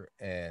over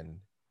and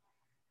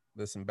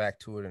listened back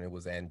to it, and it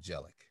was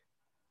angelic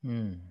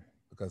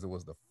because it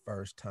was the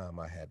first time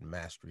I had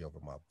mastery over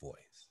my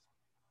voice,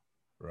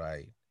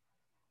 right?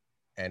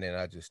 And then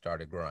I just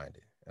started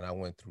grinding, and I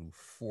went through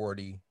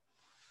 40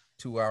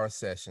 2-hour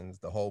sessions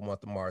the whole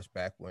month of March,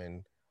 back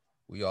when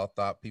we all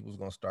thought people was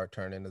going to start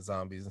turning into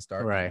zombies and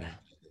start eating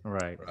each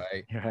other,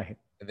 right.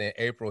 And then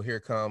April, here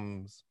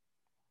comes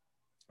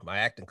my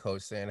acting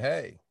coach saying,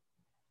 hey,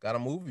 got a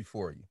movie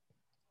for you.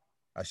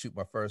 I shoot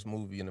my first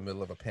movie in the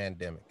middle of a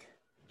pandemic.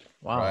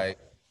 Wow. Right.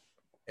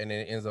 And then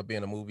it ends up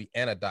being a movie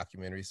and a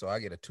documentary. So I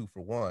get a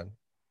 2-for-1.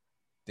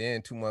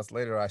 Then 2 months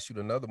later, I shoot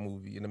another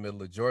movie in the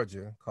middle of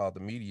Georgia called The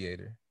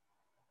Mediator.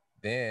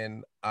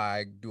 Then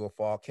I do a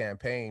fall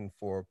campaign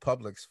for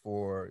Publix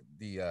for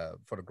the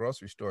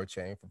grocery store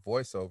chain for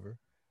voiceover.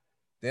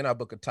 Then I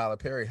book a Tyler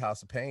Perry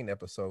House of Pain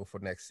episode for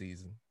next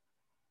season.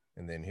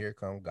 And then here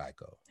come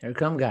Geico. Here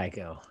come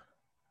Geico.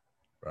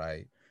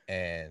 Right.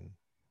 And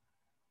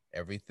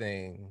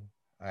everything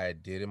I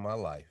did in my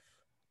life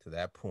to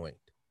that point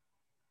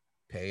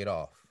paid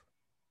off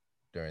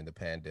during the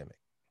pandemic.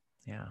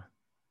 Yeah.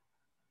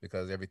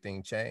 Because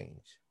everything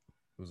changed.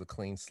 It was a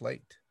clean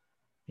slate.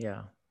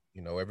 Yeah.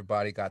 You know,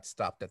 everybody got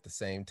stopped at the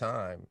same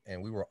time,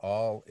 and we were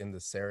all in the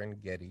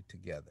Serengeti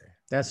together.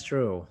 That's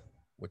true.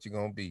 What you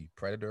gonna be,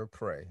 predator or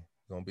prey?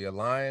 You gonna be a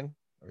lion,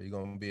 or you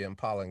gonna be an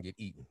impala and get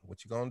eaten?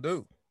 What you gonna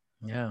do?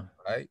 Yeah.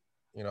 Right?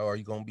 You know, are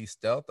you gonna be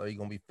stealth? Are you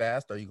gonna be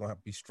fast? Are you gonna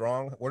be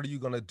strong? What are you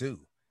gonna do?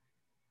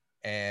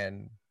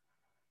 And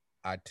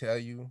I tell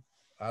you,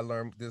 I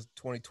learned this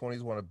 2020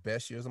 is one of the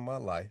best years of my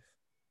life,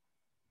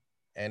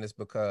 and it's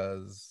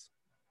because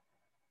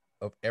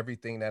of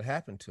everything that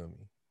happened to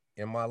me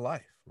in my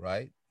life,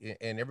 right?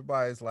 And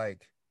everybody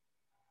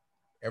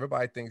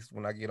thinks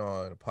when I get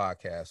on a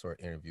podcast or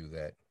an interview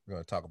that we're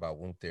going to talk about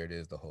Whoomp, there it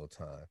is the whole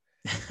time.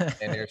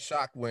 And they're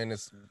shocked when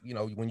it's, you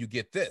know, when you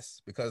get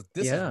this, because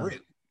this is real.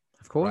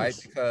 Of course. Right?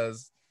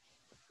 Because,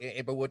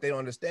 but what they don't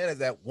understand is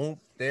that Whoomp,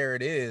 there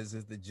it is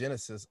the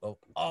genesis of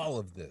all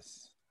of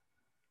this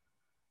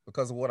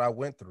because of what I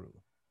went through,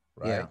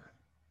 right? Yeah.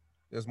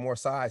 There's more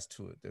sides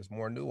to it. There's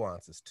more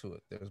nuances to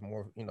it. There's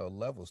more, you know,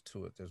 levels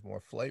to it. There's more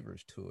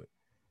flavors to it.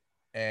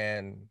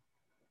 And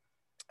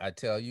I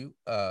tell you,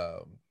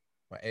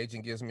 my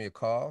agent gives me a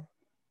call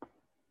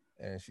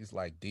and she's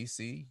like,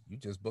 DC, you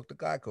just booked a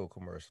Geico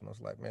commercial. And I was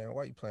like, man,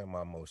 why are you playing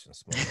my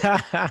emotions?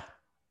 I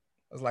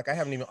was like, I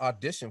haven't even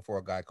auditioned for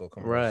a Geico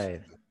commercial.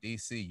 Right.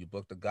 DC, you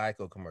booked a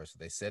Geico commercial.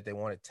 They said they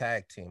wanted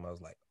tag team. I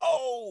was like,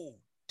 oh,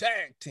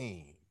 tag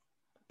team.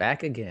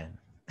 Back again.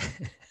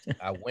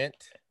 I went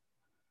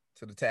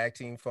to the tag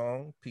team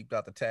phone, peeped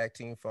out the tag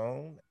team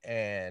phone,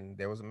 and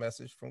there was a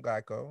message from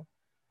Geico,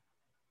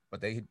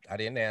 but I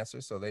didn't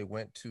answer. So they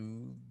went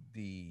to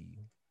the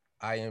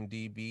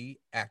IMDb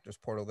actors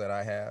portal that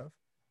I have,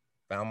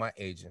 found my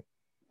agent,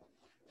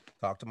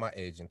 talked to my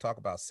agent, talk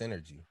about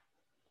synergy.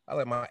 I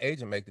let my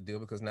agent make the deal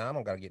because now I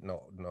don't got to get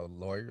no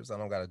lawyers. I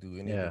don't got to do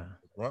any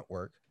grunt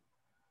work.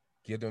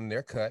 Give them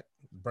their cut,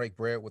 break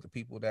bread with the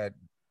people that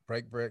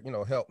break bread, you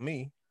know, help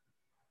me.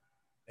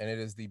 And it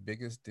is the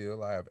biggest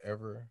deal I have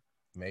ever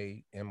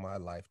made in my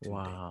life to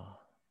date.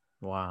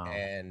 Wow.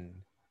 And,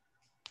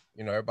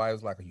 you know, everybody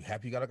was like, are you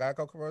happy you got a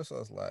Geico commercial? I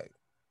was like,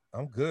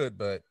 I'm good,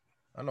 but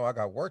I know I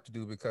got work to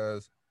do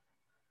because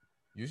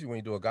usually when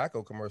you do a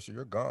Geico commercial,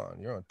 you're gone.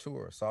 You're on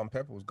tour. Salt and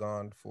Pepper was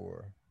gone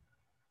for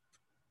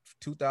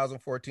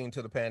 2014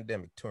 to the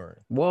pandemic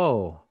touring.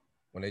 Whoa.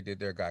 When they did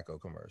their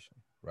Geico commercial,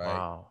 right?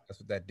 Wow.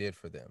 That's what that did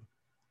for them.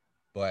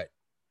 But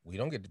we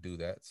don't get to do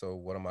that. So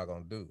what am I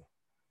going to do?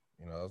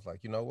 You know, I was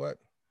like, you know what?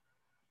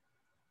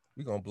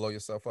 We're going to blow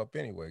yourself up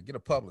anyway. Get a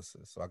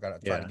publicist. So I got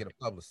to try to get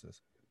a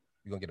publicist.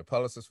 You're going to get a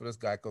publicist for this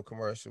Geico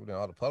commercial. Then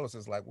all the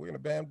publicists like, we're in a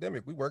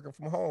pandemic. We're working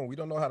from home. We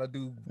don't know how to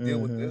deal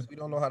with this. We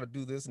don't know how to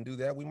do this and do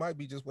that. We might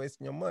be just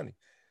wasting your money.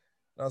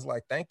 And I was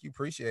like, thank you.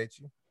 Appreciate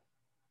you.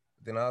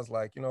 Then I was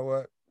like, you know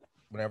what?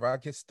 Whenever I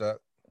get stuck,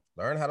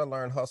 learn how to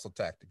learn hustle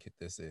tactic.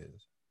 This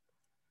is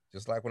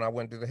just like when I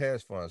went to the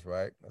hedge funds,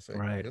 right? I said,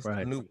 this is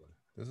the new one.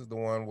 This is the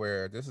one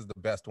where this is the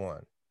best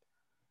one.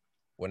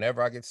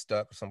 Whenever I get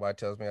stuck, somebody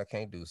tells me I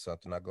can't do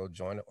something, I go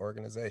join an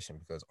organization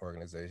because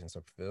organizations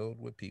are filled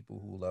with people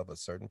who love a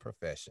certain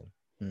profession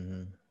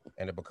and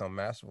they become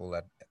masterful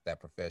at that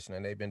profession.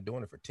 And they've been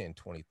doing it for 10,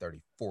 20,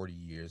 30, 40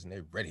 years and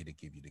they're ready to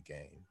give you the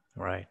game.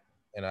 Right.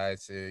 And I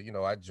said, you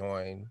know, I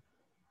joined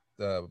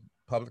the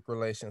Public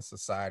Relations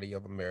Society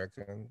of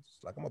Americans.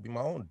 Like, I'm going to be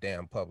my own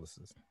damn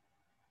publicist.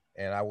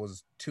 And I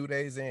was 2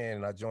 days in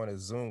and I joined a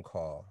Zoom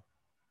call,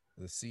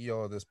 the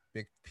CEO of this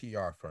big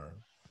PR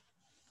firm.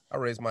 I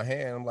raised my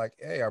hand. I'm like,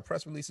 hey, our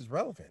press release is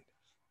relevant.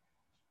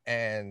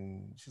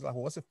 And she's like,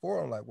 well, what's it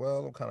for? I'm like,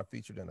 well, I'm kind of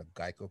featured in a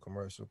Geico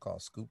commercial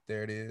called Scoop.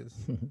 There it is.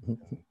 I'm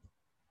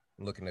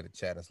looking at the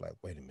chat. It's like,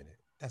 wait a minute.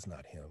 That's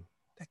not him.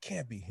 That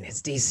can't be him.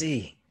 It's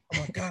DC. Oh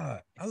my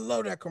God. I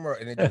love that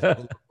commercial. And it just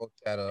blew the whole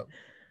chat up.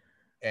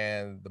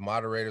 And the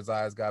moderator's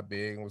eyes got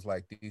big and was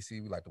like,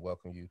 DC, we'd like to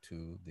welcome you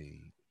to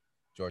the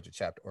Georgia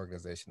chapter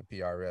organization, the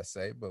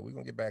PRSA, but we're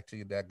going to get back to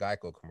you that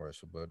Geico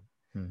commercial. But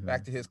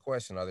back to his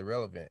question, are they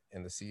relevant?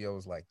 And the CEO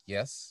was like,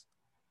 yes,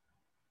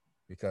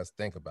 because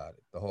think about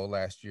it. The whole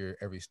last year,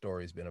 every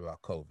story has been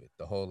about COVID.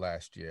 The whole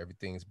last year,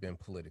 everything's been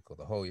political.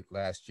 The whole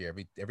last year,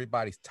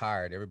 everybody's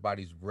tired.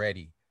 Everybody's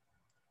ready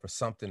for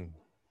something.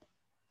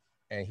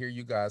 And here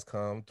you guys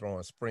come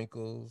throwing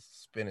sprinkles,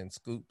 spinning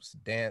scoops,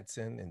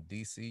 dancing, and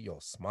DC,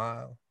 your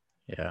smile.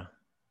 Yeah.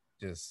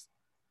 Just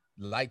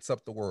lights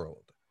up the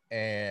world.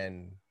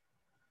 And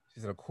she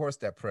said, of course,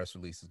 that press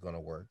release is going to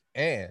work.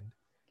 And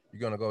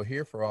you're going to go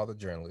here for all the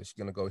journalists.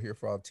 You're going to go here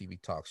for all the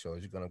TV talk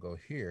shows. You're going to go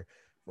here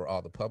for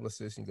all the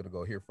publicists. You're going to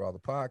go here for all the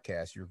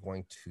podcasts. You're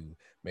going to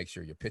make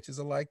sure your pitches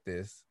are like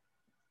this.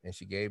 And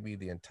she gave me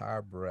the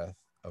entire breadth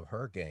of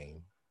her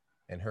game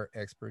and her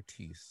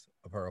expertise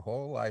of her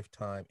whole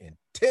lifetime in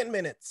 10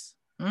 minutes.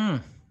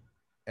 And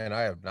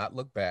I have not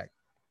looked back.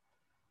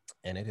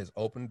 And it has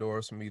opened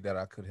doors for me that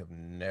I could have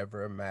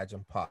never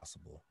imagined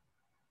possible.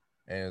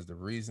 and it's the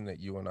reason that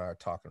you and I are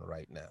talking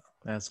right now.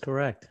 That's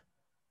correct.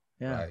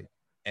 Yeah. Right.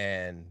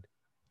 And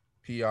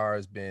PR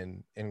has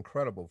been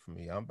incredible for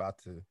me. I'm about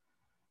to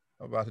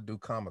do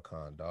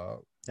Comic-Con,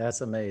 dog.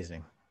 That's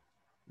amazing.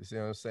 You see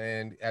what I'm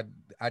saying?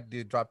 I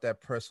did drop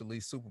that press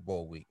release Super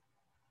Bowl week.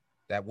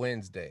 That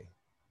Wednesday.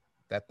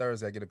 That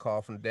Thursday, I get a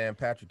call from the Dan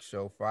Patrick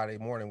Show. Friday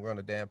morning, we're on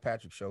the Dan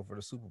Patrick Show for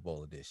the Super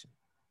Bowl edition.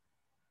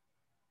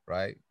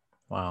 Right?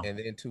 Wow. And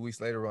then 2 weeks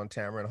later, we're on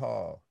Tamron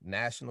Hall.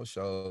 National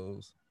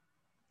shows,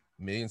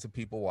 millions of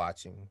people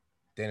watching.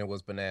 Then it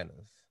was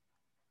bananas.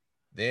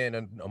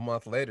 Then a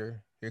month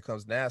later, here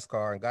comes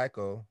NASCAR and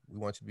Geico. We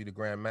want you to be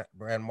the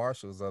grand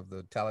marshals of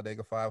the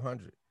Talladega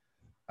 500.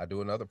 I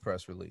do another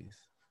press release.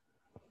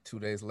 2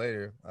 days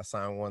later, I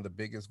sign one of the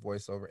biggest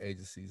voiceover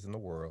agencies in the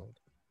world.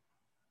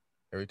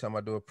 Every time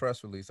I do a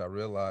press release, I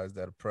realize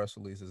that a press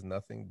release is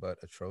nothing but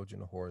a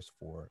Trojan horse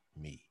for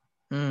me.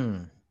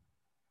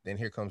 Then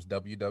here comes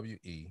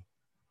WWE.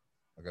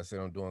 Like I said,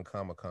 I'm doing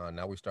Comic-Con.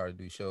 Now we started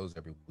to do shows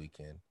every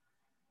weekend.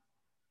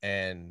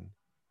 And,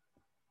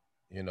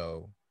 you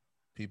know,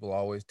 people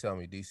always tell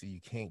me, DC,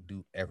 you can't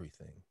do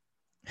everything.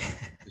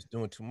 It's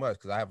doing too much,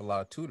 because I have a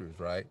lot of tutors,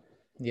 right?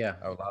 Yeah.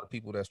 I have a lot of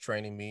people that's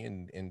training me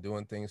and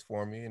doing things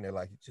for me. And they're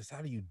like, just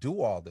how do you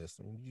do all this?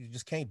 I mean, you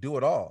just can't do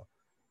it all.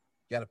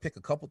 You got to pick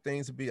a couple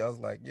things to be. I was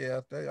like,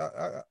 yeah,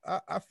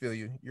 I feel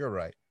you. You're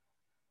right.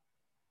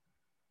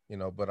 You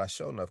know, but I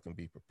sure enough can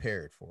be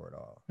prepared for it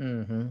all.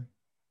 Mm-hmm.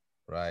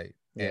 Right.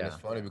 Yeah. And it's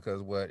funny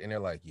because and they're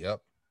like,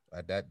 yep,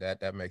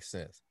 that makes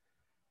sense.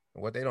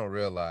 And what they don't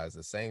realize,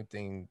 the same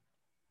thing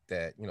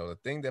that, you know, the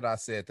thing that I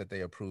said that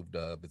they approved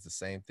of is the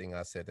same thing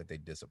I said that they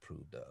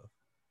disapproved of.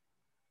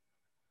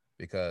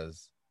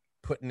 Because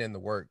putting in the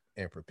work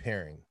and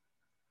preparing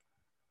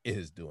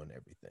is doing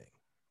everything.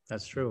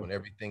 That's true. Doing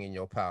everything in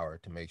your power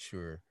to make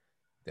sure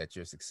that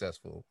you're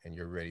successful and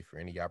you're ready for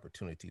any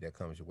opportunity that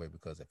comes your way.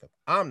 Because if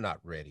I'm not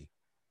ready,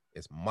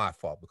 it's my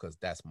fault, because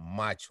that's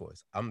my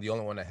choice. I'm the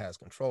only one that has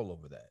control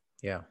over that.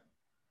 Yeah.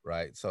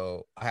 Right.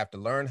 So I have to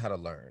learn how to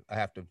learn. I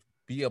have to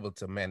be able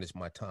to manage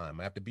my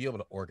time. I have to be able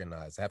to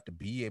organize. I have to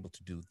be able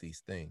to do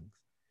these things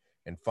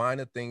and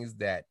find the things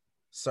that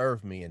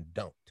serve me and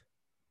don't.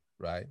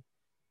 Right.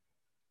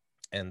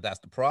 And that's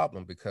the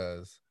problem,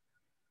 because,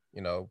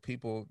 you know,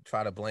 people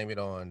try to blame it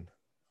on,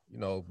 you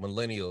know,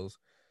 millennials,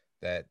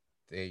 that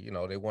they, you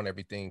know, they want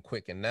everything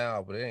quick and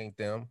now, but it ain't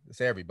them.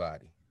 It's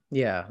everybody.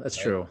 Yeah, that's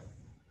right? true.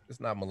 It's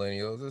not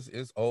millennials.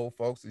 It's old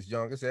folks. It's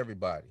young. It's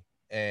everybody.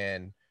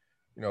 And,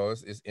 you know,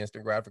 it's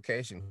instant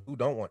gratification. Who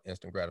don't want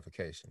instant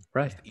gratification?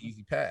 Right. It's the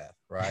easy path,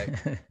 right?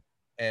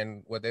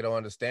 And what they don't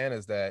understand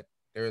is that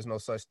there is no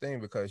such thing,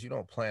 because you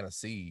don't plant a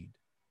seed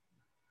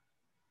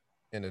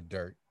in the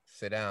dirt,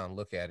 sit down,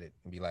 look at it,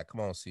 and be like,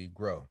 come on, seed,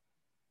 grow,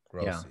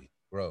 seed,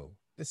 grow.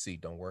 This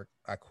seed don't work.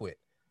 I quit.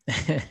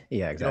 Yeah,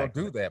 exactly. You don't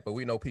do that, but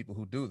we know people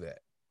who do that,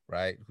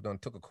 right? Who done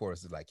took a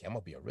course, is like, yeah, I'm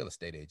gonna be a real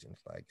estate agent.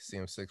 It's like, see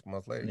him 6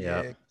 months later.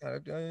 Yeah,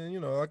 you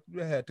know,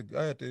 I had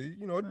to,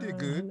 you know, I did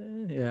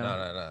good. Yeah.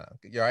 No.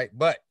 You're right.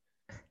 But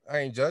I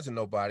ain't judging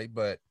nobody,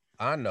 but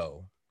I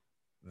know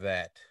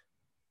that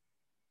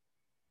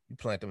you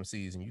plant them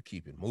seeds and you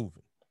keep it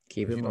moving.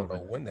 You don't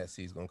know when that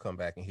seed's gonna come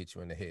back and hit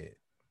you in the head,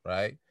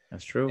 right?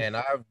 That's true. And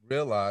I've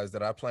realized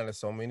that I planted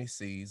so many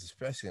seeds,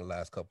 especially in the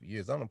last couple of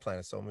years. I've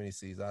planted so many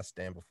seeds. I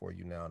stand before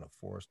you now in a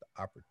forest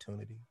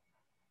opportunity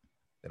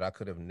that I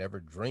could have never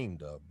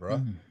dreamed of, bro.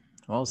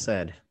 Well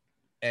said.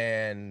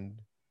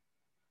 And,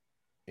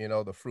 you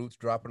know, the fruit's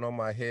dropping on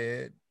my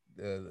head.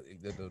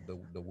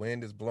 The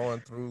wind is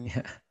blowing through.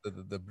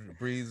 The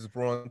breeze is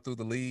blowing through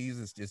the leaves.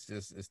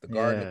 It's the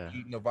garden of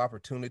Eden of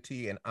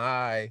opportunity, and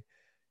I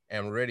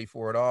am ready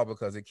for it all,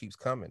 because it keeps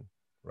coming,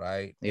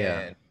 right?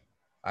 Yeah. And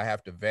I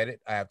have to vet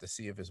it. I have to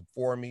see if it's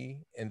for me,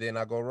 and then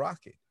I go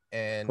rock it.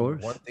 And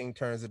one thing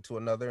turns into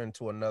another,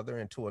 into another,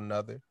 into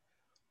another.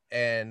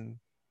 And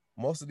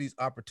most of these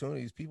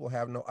opportunities, people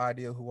have no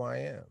idea who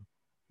I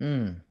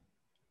am.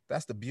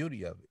 That's the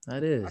beauty of it.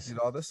 That is. I did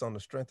all this on the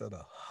strength of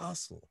the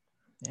hustle.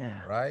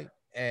 Yeah. Right.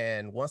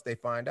 And once they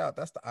find out,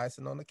 that's the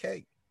icing on the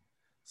cake.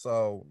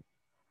 So,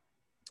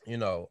 you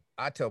know,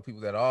 I tell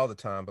people that all the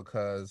time,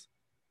 because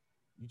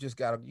you just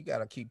gotta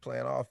keep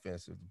playing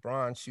offense. If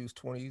LeBron shoots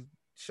 20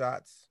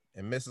 shots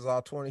and misses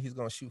all 20, he's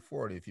gonna shoot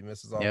 40. If he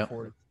misses all 40, he's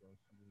gonna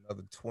shoot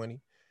another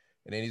 20,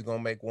 and then he's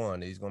gonna make one,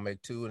 and he's gonna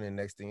make two, and then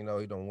next thing you know,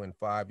 he's gonna win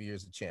 5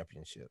 years of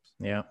championships.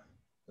 Yeah,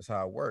 that's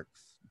how it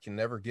works. You can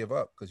never give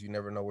up, because you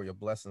never know where your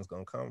blessing's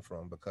gonna come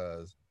from,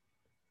 because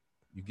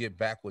you get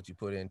back what you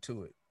put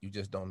into it. You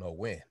just don't know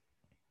when. Right?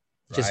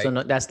 Just don't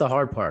know. That's the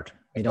hard part.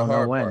 You don't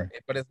know when.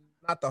 But it's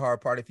not the hard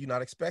part if you're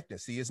not expecting.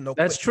 See, it's no.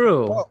 That's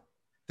true.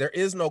 There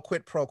is no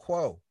quid pro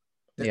quo.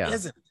 There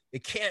isn't.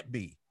 It can't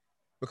be,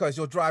 because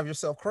you'll drive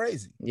yourself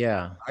crazy.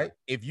 Yeah. Right.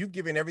 If you've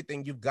given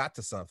everything you've got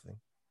to something,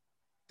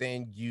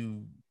 then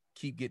you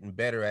keep getting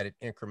better at it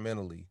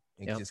incrementally,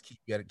 and just keep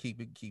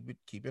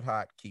it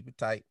hot, keep it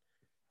tight,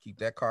 keep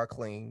that car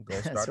clean.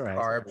 Go start the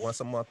car once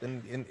a month,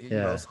 and you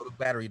know, so the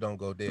battery don't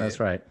go dead. That's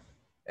right.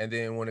 And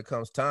then when it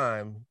comes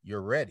time,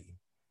 you're ready.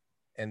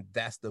 And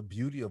that's the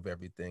beauty of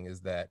everything,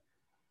 is that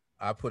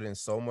I put in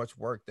so much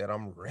work that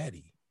I'm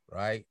ready,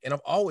 right? And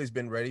I've always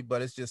been ready,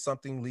 but it's just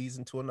something leads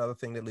into another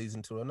thing that leads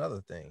into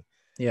another thing.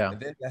 Yeah.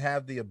 And then to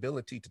have the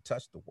ability to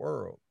touch the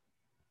world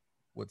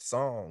with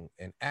song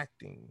and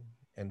acting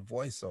and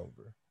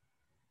voiceover,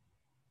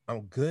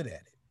 I'm good at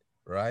it,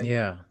 right?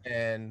 Yeah.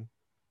 And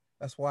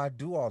that's why I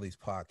do all these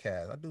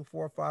podcasts. I do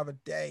 4 or 5 a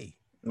day.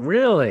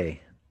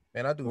 Really?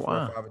 And I do 4 or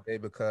Wow. 5 a day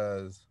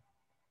because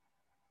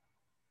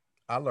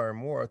I learn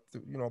more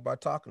through, by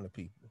talking to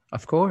people.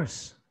 Of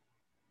course.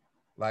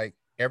 Like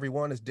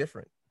everyone is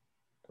different,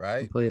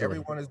 right? Completely.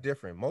 Everyone is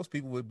different. Most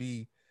people would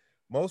be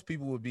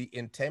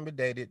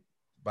intimidated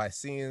by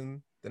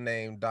seeing the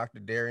name Dr.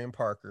 Darian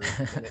Parker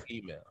in an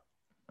email.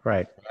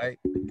 Right. Right.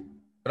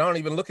 But I don't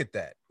even look at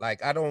that.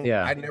 Like I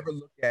Yeah. never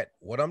look at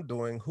what I'm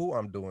doing, who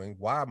I'm doing,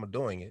 why I'm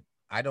doing it.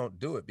 I don't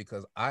do it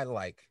because I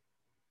like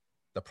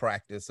the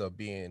practice of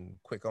being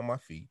quick on my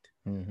feet.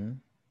 Mm-hmm.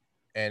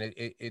 And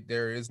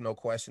there is no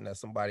question that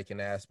somebody can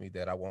ask me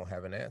that I won't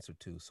have an answer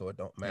to. So it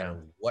don't matter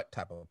what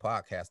type of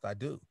podcast I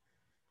do,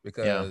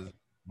 because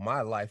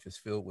my life is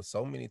filled with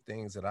so many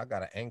things that I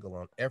got an angle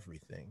on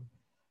everything,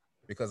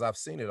 because I've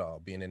seen it all,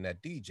 being in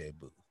that DJ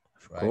booth,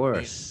 Of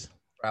course.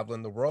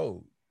 traveling the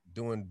road,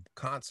 doing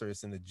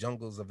concerts in the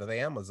jungles of the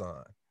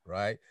Amazon,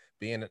 right?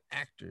 Being an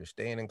actor,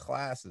 staying in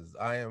classes.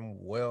 I am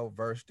well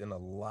versed in a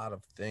lot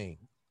of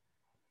things.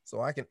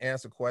 So I can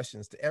answer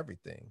questions to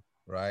everything,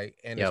 right?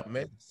 And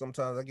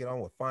sometimes I get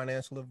on with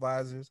financial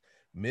advisors,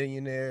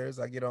 millionaires.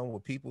 I get on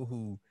with people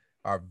who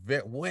are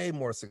way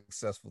more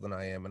successful than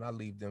I am, and I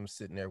leave them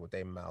sitting there with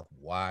their mouth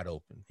wide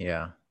open.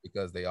 Yeah.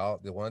 Because the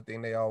one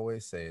thing they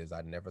always say is,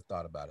 I never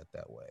thought about it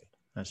that way.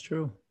 That's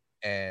true.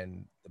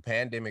 And the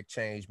pandemic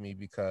changed me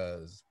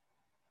because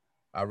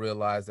I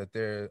realized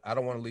that I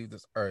don't want to leave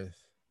this earth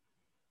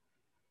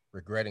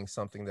regretting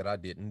something that I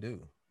didn't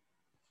do.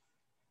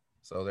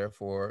 So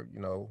therefore,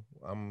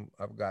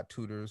 I've got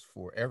tutors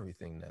for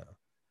everything now.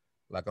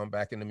 Like I'm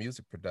back into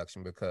music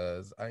production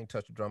because I ain't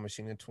touched a drum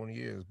machine in 20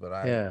 years, but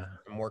I'm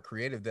more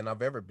creative than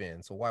I've ever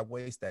been. So why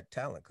waste that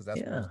talent? Because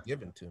that's what was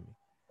given to me.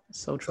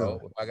 So true.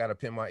 So if I got to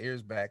pin my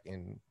ears back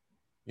and,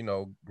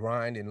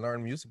 grind and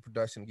learn music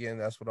production again,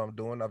 that's what I'm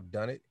doing. I've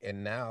done it.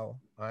 And now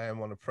I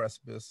am on the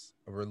precipice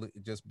of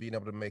just being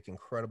able to make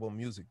incredible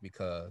music,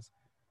 because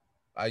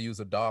I use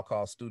a DAW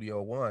called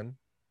Studio One.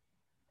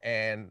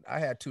 And I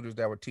had tutors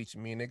that were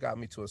teaching me, and they got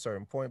me to a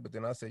certain point. But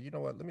then I said, you know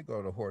what? Let me go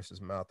to the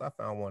horse's mouth. I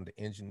found one of the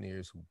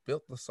engineers who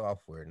built the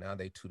software. Now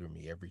they tutor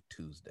me every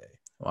Tuesday.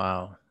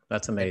 Wow.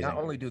 That's amazing. And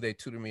not only do they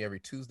tutor me every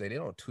Tuesday, they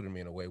don't tutor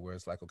me in a way where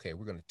it's like, okay,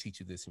 we're going to teach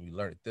you this and you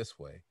learn it this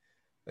way.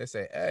 They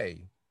say,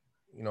 hey,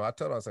 I told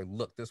them, I was like,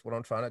 look, this is what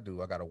I'm trying to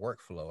do. I got a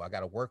workflow. I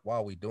got to work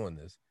while we're doing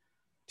this.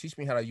 Teach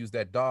me how to use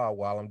that DAW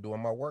while I'm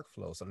doing my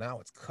workflow. So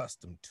now it's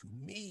custom to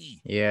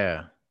me.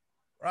 Yeah.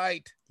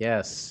 Right?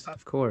 Yes,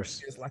 of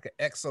course. It's like an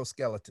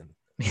exoskeleton.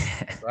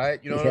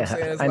 Right? You know what I'm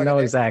saying? It's I like know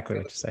exactly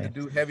what you're saying.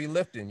 To do heavy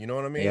lifting, you know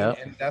what I mean? Yep.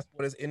 And that's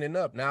what it's ending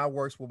up. Now it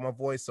works with my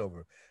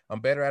voiceover. I'm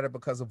better at it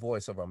because of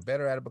voiceover. I'm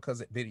better at it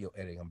because of video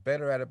editing. I'm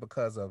better at it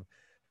because of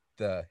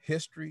the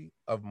history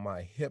of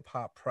my hip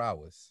hop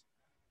prowess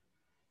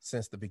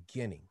since the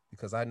beginning,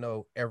 because I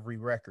know every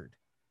record.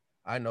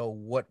 I know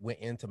what went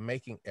into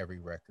making every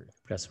record.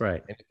 That's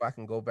right. And if I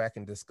can go back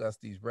and discuss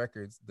these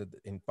records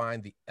and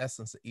find the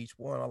essence of each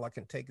one, all I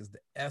can take is the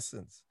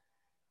essence.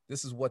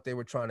 This is what they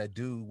were trying to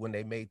do when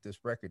they made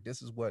this record.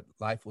 This is what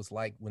life was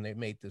like when they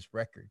made this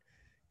record.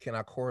 Can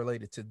I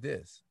correlate it to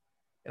this?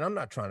 And I'm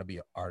not trying to be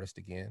an artist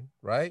again,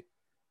 right?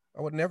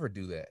 I would never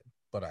do that,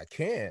 but I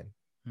can.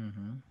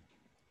 Mm-hmm.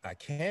 I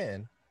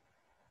can,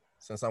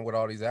 since I'm with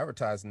all these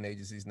advertising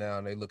agencies now,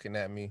 and they looking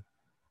at me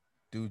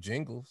do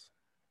jingles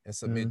and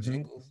submit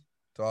jingles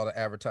to all the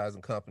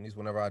advertising companies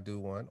whenever I do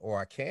one. Or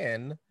I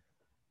can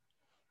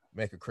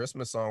make a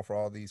Christmas song for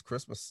all these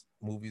Christmas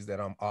movies that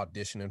I'm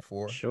auditioning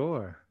for.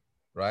 Sure.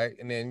 Right.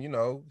 And then,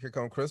 here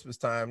come Christmas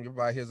time.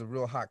 Everybody hears a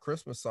real hot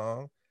Christmas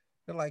song.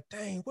 They're like,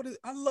 dang,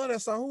 I love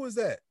that song. Who is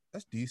that?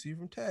 That's DC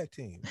from Tag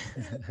Team.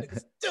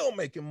 Niggas still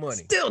making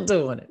money. Still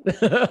doing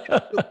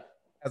it.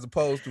 As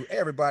opposed to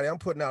everybody, I'm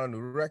putting out a new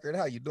record.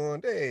 How you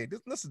doing? Hey,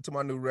 just listen to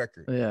my new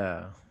record.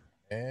 Yeah.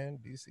 And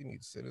DC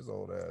needs to sit his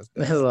old ass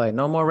down. It's like,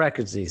 no more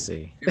records,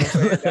 DC. You know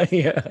what I'm saying?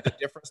 Yeah. The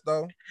difference,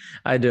 though?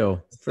 I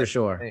do, for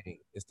sure.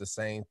 It's the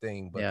same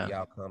thing, but the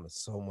outcome is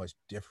so much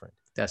different.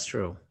 That's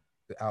true.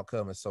 The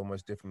outcome is so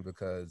much different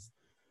because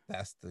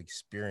that's the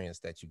experience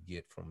that you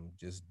get from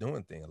just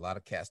doing things. A lot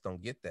of cats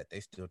don't get that. They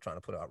still trying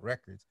to put out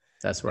records.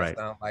 That's right.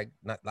 Sound like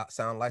not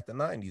sound like the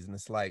 90s. And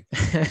it's like,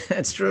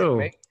 it's true.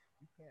 You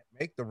can't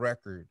make the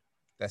record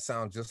that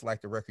sounds just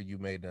like the record you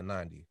made in the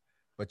 90s,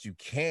 but you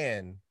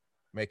can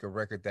make a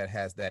record that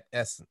has that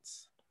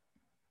essence.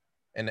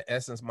 And the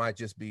essence might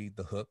just be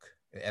the hook.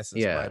 The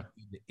essence might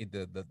be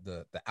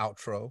the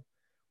outro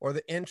or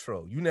the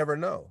intro. You never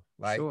know.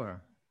 Like,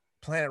 sure.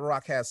 Planet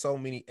Rock has so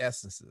many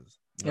essences.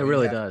 It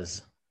really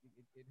does.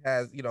 It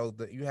has,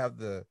 you have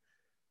the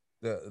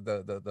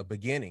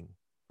beginning,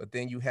 but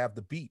then you have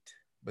the beat,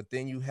 but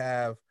then you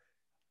have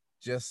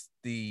just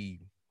the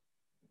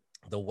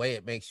way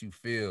it makes you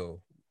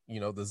feel,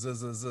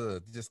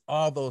 the just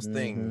all those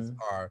things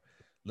Mm-hmm. are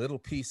little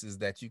pieces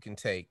that you can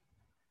take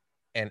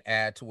and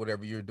add to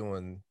whatever you're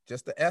doing,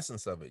 just the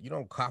essence of it. You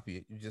don't copy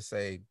it. You just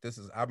say, this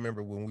is, I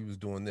remember when we was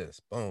doing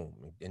this,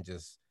 boom, and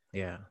just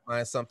Yeah.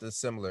 find something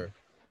similar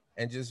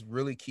and just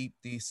really keep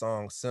these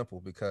songs simple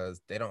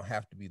because they don't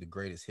have to be the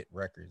greatest hit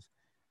records.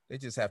 They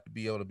just have to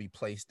be able to be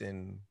placed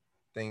in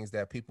things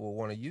that people will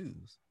want to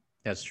use.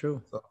 That's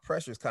true. So the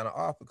pressure is kind of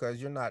off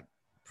because you're not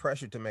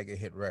pressured to make a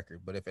hit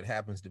record. But if it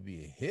happens to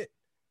be a hit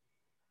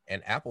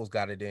and Apple's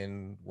got it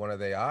in one of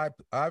their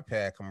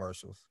iPad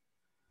commercials,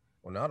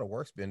 well, now the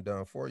work's been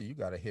done for you. You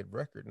got a hit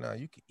record. Now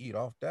you can eat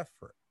off that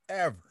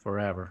forever.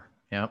 Forever.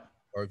 Yep.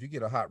 Or if you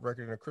get a hot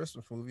record in a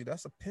Christmas movie,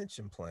 that's a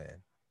pension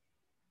plan.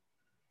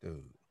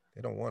 Dude,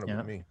 they don't want it with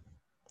Yep. me.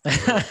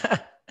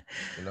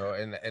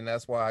 And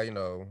that's why,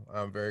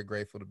 I'm very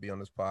grateful to be on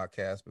this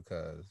podcast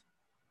because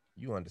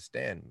you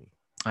understand me.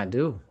 I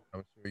do.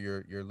 I'm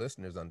sure your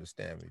listeners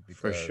understand me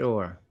because For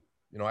sure.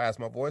 I asked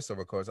my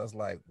voiceover coach, I was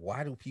like,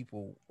 why do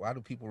people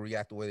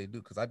react the way they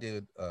do? Because I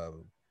did a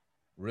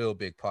real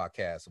big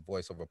podcast, a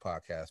voiceover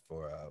podcast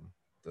for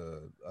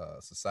the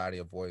Society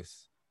of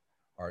Voice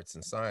Arts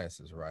and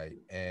Sciences, right?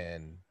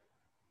 And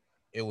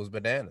it was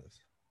bananas.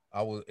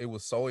 It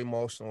was so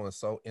emotional and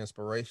so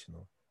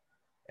inspirational.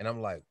 And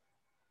I'm like,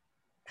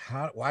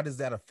 why does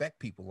that affect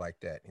people like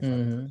that? He's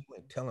like, you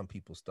ain't telling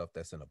people stuff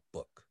that's in a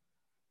book.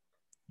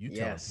 You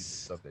telling people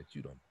stuff that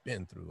you done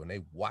been through, and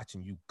they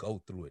watching you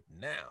go through it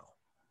now,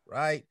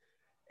 right?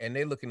 And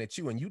they looking at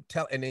you, and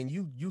then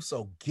you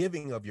so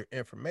giving of your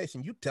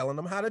information, you telling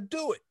them how to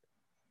do it.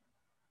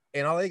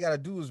 And all they got to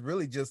do is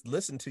really just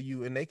listen to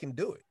you, and they can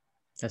do it.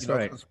 That's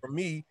right. 'Cause for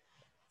me,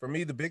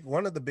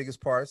 one of the biggest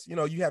parts, you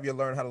have your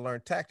learn how to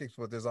learn tactics,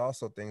 but there's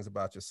also things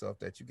about yourself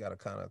that you got to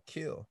kind of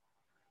kill.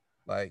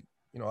 Like,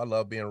 I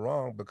love being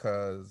wrong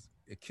because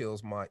it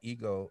kills my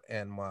ego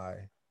and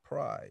my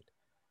pride.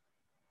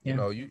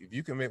 Yeah. If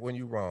you commit when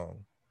you're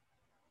wrong,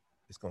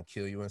 it's gonna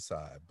kill you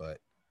inside. But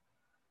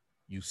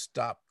you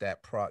stop that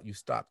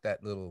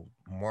little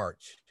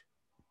march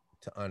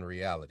to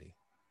unreality.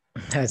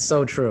 That's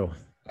so true.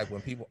 Like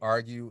when people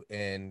argue,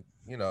 and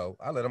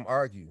I let them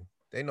argue.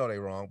 They know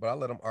they're wrong, but I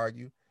let them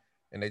argue,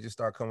 and they just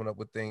start coming up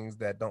with things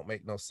that don't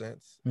make no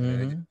sense, and then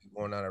they just keep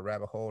going down a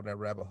rabbit hole, and I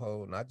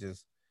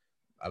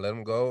let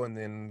them go, and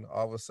then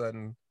all of a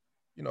sudden,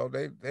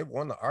 they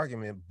won the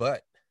argument,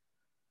 but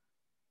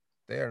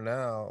they are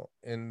now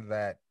in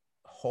that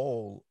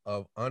hole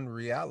of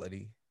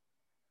unreality,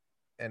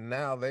 and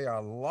now they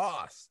are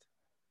lost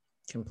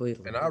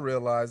Completely. And I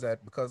realized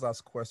that because I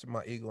sequestered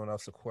my ego and I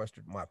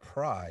sequestered my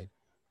pride,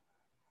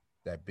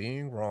 that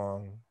being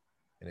wrong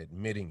and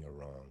admitting you're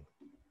wrong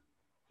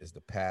is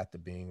the path to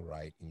being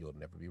right, and you'll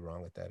never be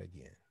wrong at that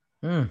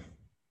again.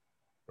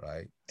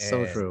 Right?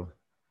 So true.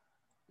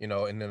 And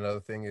then another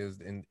thing is,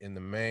 in the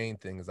main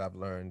thing is, I've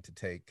learned to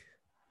take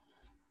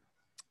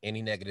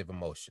any negative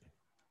emotion,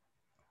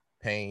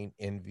 pain,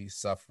 envy,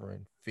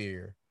 suffering,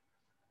 fear,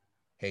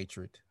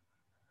 hatred,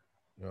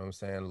 you know what I'm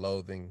saying,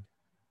 loathing,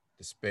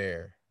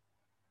 despair,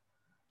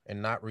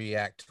 and not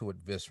react to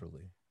it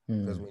viscerally.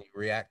 Because when you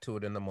react to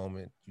it in the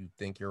moment, you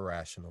think you're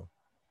rational.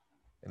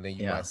 And then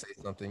you might say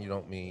something you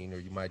don't mean, or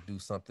you might do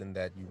something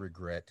that you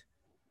regret.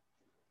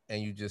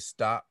 And you just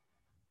stop,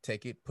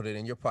 take it, put it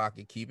in your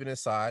pocket, keep it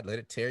inside, let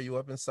it tear you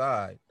up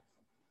inside.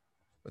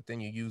 But then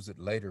you use it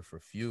later for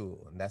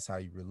fuel, and that's how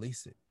you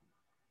release it.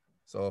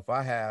 So if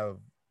I have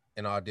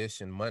an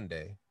audition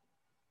Monday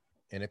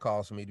and it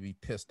calls for me to be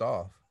pissed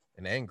off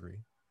and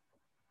angry,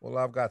 well,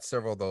 I've got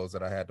several of those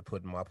that I had to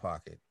put in my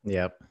pocket.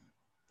 Yep.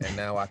 And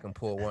now I can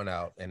pull one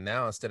out. And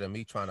now instead of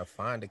me trying to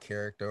find a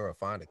character or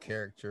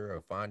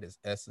find its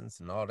essence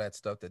and all that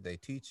stuff that they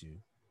teach you,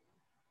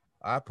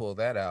 I pull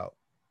that out.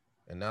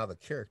 And now the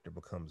character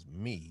becomes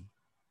me.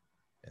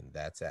 And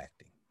that's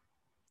acting.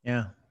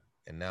 Yeah.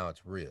 And now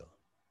it's real.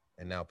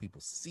 And now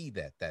people see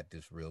that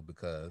is real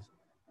because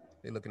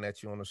they're looking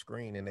at you on the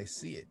screen and they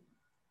see it.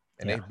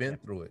 And they've been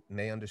through it and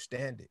they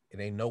understand it and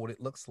they know what it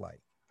looks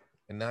like.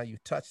 And now you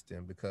touch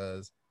them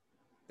because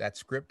that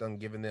script, I'm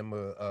giving them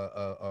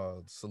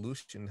a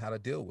solution how to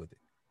deal with it.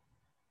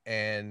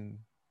 And,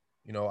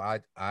 I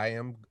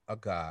am a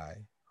guy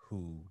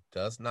who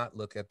does not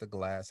look at the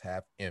glass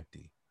half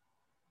empty.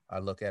 I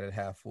look at it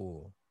half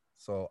full.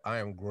 So I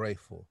am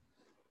grateful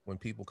when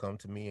people come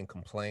to me and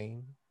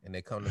complain and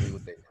they come to me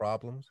with their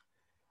problems.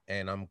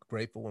 And I'm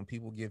grateful when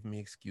people give me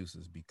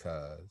excuses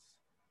because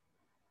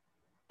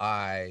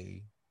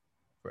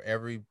for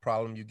every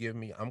problem you give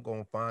me, I'm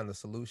going to find the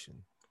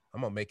solution.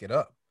 I'm going to make it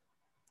up.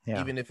 Yeah.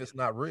 Even if it's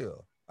not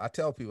real. I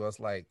tell people, it's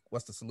like,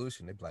 what's the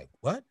solution? They're like,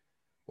 what?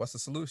 What's the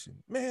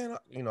solution? Man,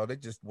 they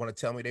just want to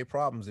tell me their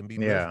problems and be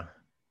miserable.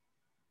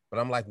 But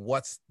I'm like,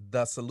 what's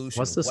the solution?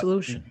 What's the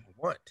solution? What do you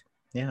want?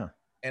 Yeah.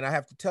 And I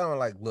have to tell them,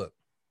 like, look,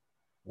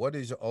 what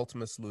is your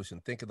ultimate solution?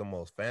 Think of the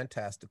most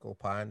fantastical,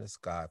 pie in the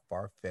sky,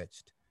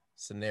 far-fetched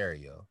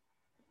scenario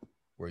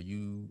where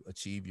you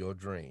achieve your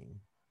dream.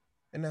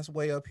 And that's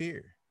way up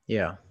here.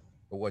 Yeah.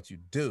 But what you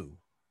do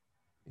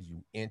is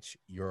you inch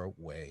your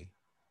way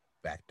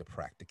back to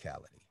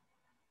practicality.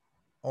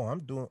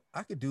 oh,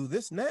 I could do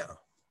this now.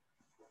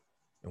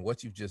 And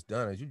what you've just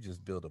done is you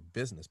just build a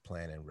business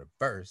plan in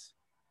reverse.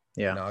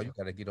 Yeah. And all you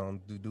got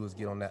to do is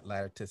get on that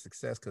ladder to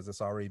success because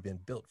it's already been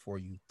built for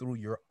you through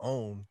your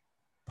own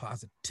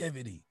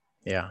positivity.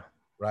 Yeah.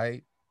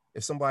 Right?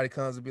 If somebody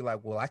comes and be like,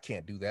 well, I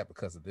can't do that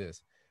because of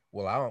this.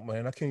 Well,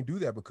 I can't do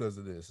that because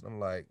of this. And I'm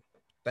like,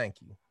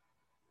 thank you.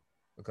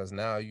 Because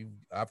now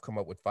I've come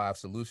up with 5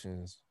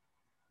 solutions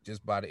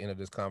just by the end of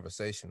this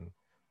conversation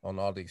on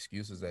all the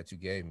excuses that you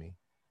gave me.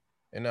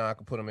 And now I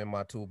can put them in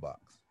my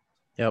toolbox.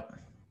 Yep.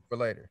 For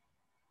later.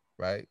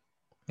 Right?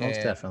 Most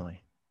and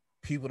definitely.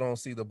 People don't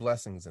see the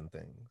blessings in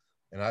things.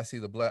 And I see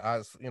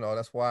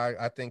that's why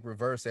I think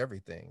reverse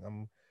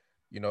everything.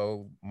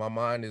 My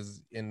mind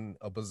is in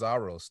a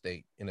bizarro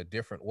state in a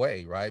different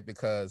way, right?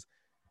 Because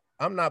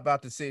I'm not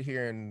about to sit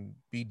here and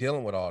be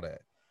dealing with all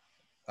that.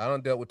 I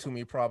done dealt with too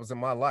many problems in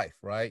my life,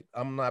 right?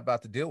 I'm not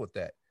about to deal with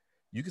that.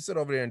 You can sit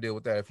over there and deal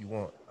with that if you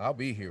want. I'll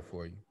be here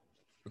for you.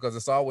 Because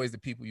it's always the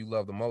people you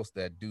love the most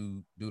that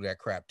do that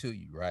crap to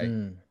you,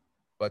 right?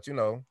 But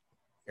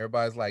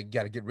everybody's like,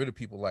 got to get rid of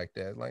people like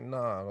that. It's like,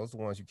 nah, those are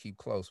the ones you keep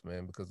close,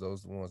 man, because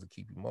those are the ones that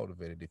keep you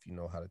motivated if you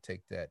know how to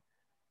take that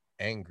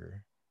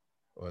anger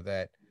or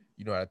that,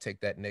 you know how to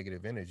take that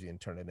negative energy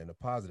and turn it into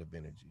positive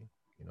energy.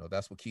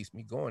 That's what keeps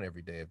me going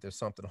every day. If there's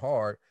something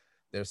hard,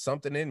 there's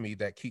something in me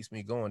that keeps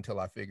me going until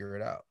I figure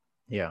it out.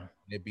 Yeah.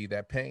 It'd be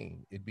that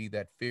pain. It'd be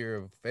that fear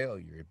of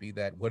failure. It'd be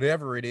that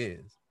whatever it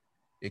is,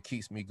 it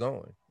keeps me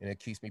going and it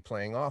keeps me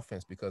playing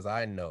offense because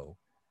I know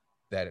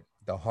that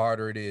the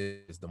harder it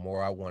is, the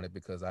more I want it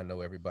because I know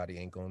everybody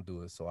ain't going to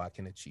do it so I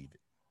can achieve it.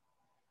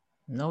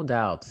 No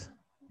doubt.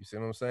 You see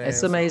what I'm saying?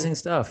 It's amazing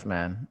stuff,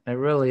 man. It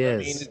really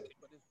is. I mean, it's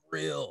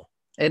real.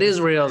 It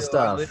is real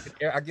stuff.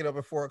 I get up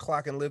at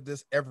 4:00 and live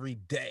this every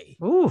day.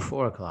 Ooh,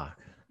 4:00.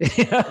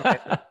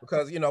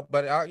 Because,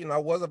 but I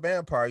was a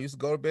vampire. I used to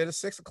go to bed at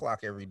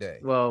 6:00 every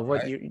day. Well,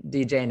 what you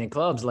DJing in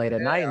clubs late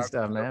at night and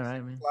stuff, man,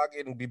 right?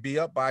 6:00 and be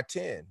up by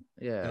 10.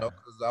 Yeah.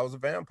 Because I was a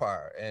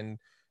vampire. And,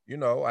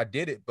 I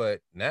did it.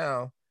 But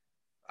now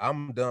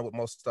I'm done with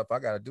most stuff I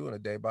got to do in a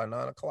day by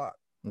 9:00.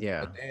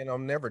 Yeah. But then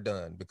I'm never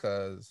done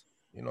because,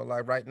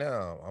 like right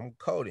now, I'm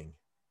coding.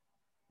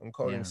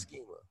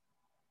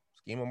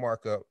 Schema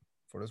markup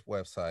for this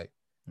website.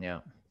 Yeah.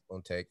 It's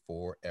going to take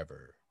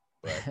forever.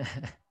 But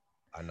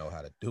I know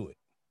how to do it.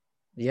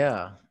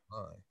 Yeah.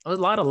 A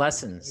lot of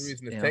lessons. The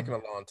reason it's taking a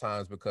long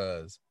time is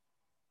because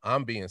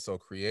I'm being so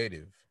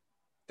creative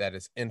that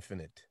it's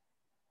infinite.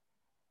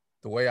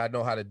 The way I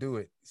know how to do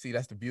it, see,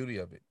 that's the beauty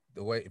of it.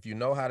 If you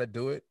know how to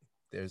do it,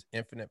 there's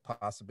infinite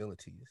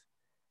possibilities,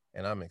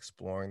 and I'm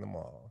exploring them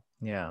all.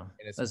 Yeah, and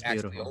it's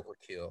actually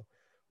overkill,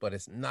 but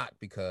it's not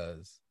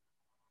because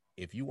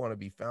if you want to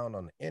be found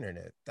on the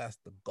internet, that's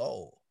the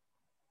goal.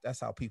 That's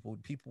how people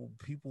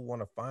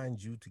want to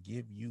find you to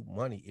give you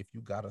money if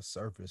you got a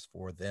service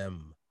for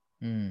them.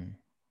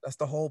 That's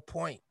the whole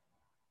point.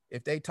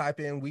 If they type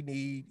in, we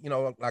need,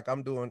 like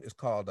I'm doing, it's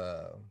called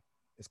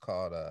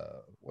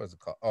what is it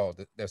called? Oh,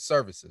 there's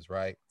services,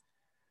 right?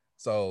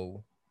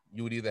 So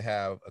you would either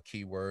have a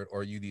keyword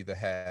or you'd either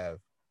have,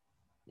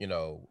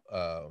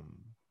 a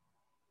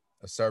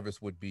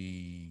service would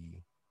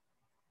be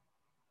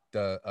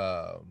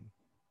the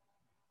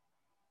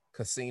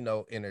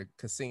casino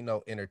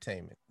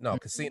entertainment. No,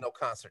 casino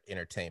concert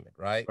entertainment,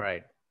 right?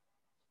 Right.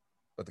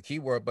 But the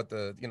keyword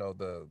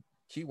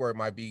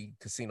might be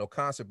casino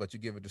concert, but you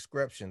give a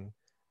description.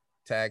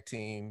 Tag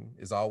team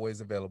is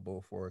always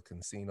available for a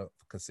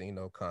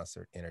casino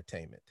concert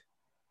entertainment.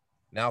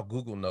 Now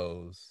Google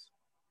knows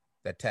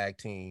that tag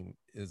team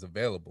is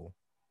available.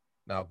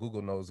 Now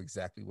Google knows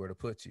exactly where to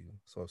put you.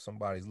 So if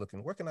somebody's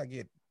looking, where can I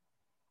get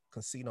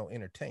casino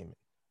entertainment?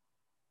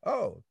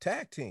 Oh,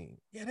 tag team.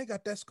 Yeah, they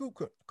got that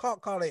scoop.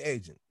 Call their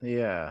agent.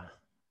 Yeah.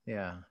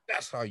 Yeah.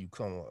 That's how you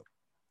come up.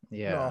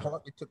 Yeah.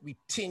 It took me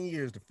 10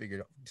 years to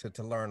figure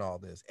to learn all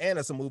this. And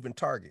it's a moving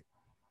target.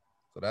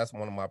 So that's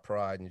one of my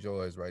pride and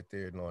joys right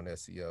there, knowing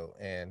SEO.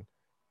 And,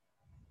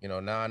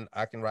 now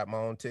I can write my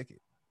own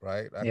ticket,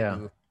 right? I can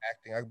do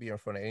acting. I can be in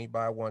front of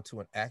anybody I want to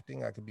in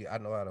acting. I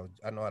know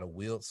how to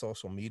wield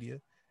social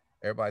media.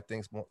 Everybody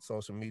thinks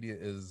social media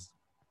is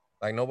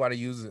like nobody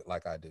uses it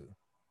like I do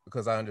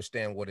because I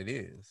understand what it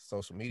is.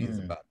 Social media is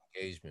about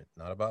engagement,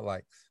 not about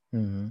likes.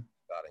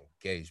 About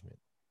engagement.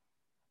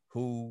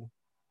 Who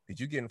did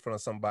you get in front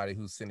of somebody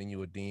who's sending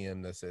you a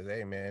DM that says,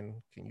 hey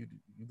man, can you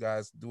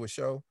guys do a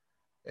show?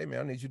 Hey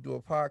man, I need you to do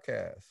a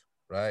podcast,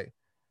 right?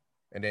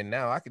 And then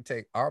now I can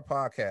take our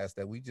podcast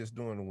that we just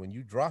doing, and when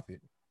you drop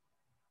it,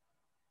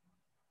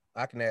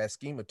 I can add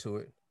schema to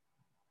it.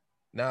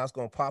 Now it's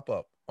going to pop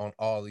up on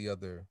all the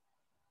other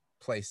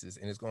places,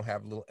 and it's going to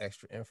have a little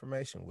extra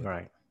information with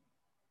it.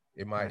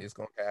 It's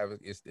going to have,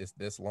 it's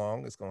this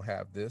long, it's going to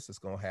have this, it's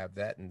going to have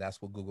that, and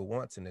that's what Google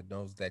wants, and it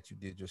knows that you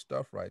did your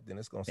stuff right. Then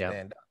it's going to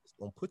stand out. It's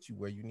going to put you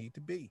where you need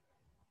to be.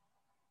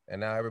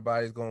 And now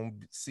everybody's going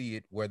to see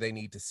it where they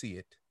need to see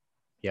it.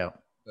 Yeah.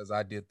 Because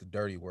I did the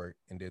dirty work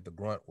and did the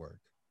grunt work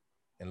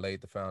and laid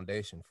the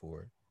foundation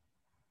for it.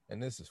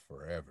 And this is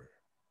forever.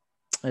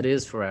 It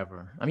is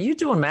forever. I mean, you're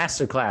doing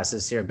master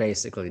classes here,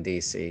 basically,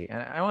 DC.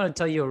 And I want to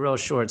tell you a real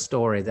short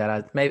story that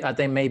I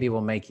think maybe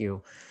will make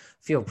you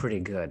feel pretty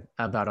good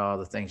about all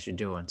the things you're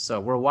doing. So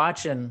we're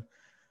watching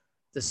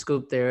the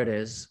Scoop. There it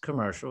is,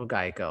 commercial,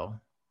 Geico.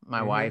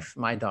 My wife,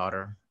 my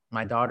daughter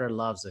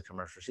loves the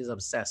commercial. She's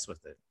obsessed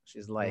with it.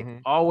 She's like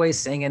always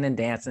singing and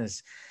dancing.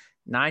 This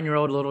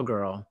 9-year-old little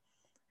girl,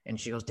 and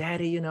she goes,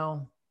 "Daddy,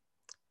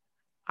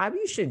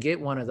 you should get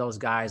one of those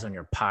guys on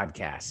your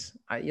podcast.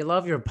 You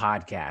love your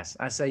podcast."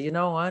 I say, you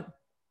know what?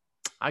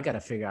 I got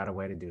to figure out a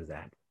way to do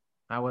that.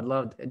 I would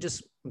love to,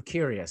 just I'm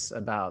curious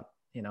about,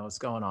 what's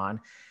going on.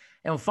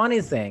 And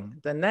funny thing,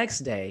 the next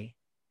day,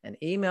 an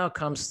email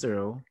comes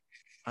through.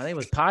 I think it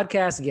was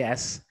podcast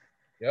guests.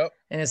 Yep.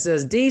 And it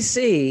says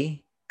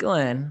DC,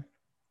 Glenn,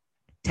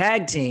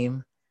 tag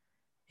team,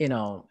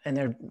 and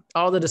they're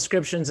all the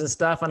descriptions and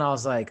stuff. And I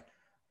was like,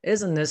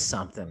 isn't this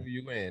something?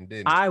 You in,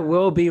 didn't I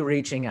will be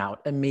reaching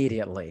out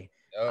immediately.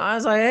 Yep. I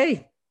was like,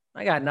 hey,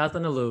 I got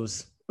nothing to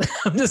lose.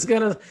 I'm just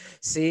going to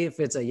see if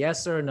it's a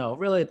yes or a no.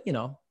 Really,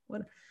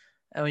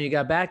 when you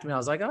got back to me, I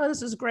was like, oh,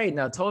 this is great.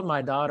 And I told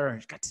my daughter,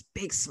 she got this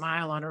big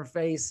smile on her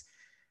face.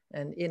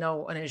 And,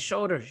 and it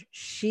showed her,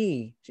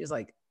 she's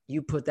like,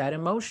 you put that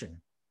in motion.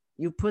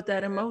 You put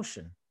that in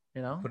motion,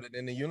 Put it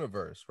in the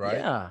universe, right?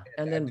 Yeah.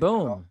 And then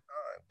boom.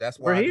 That's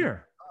why we're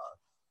here.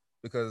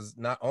 Because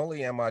not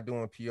only am I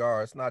doing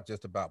PR, it's not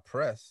just about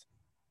press,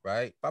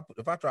 right?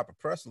 If I drop a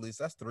press release,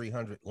 that's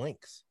 300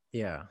 links.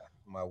 Yeah.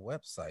 My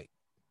website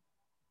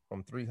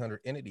from 300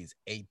 entities,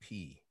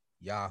 AP,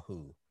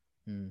 Yahoo,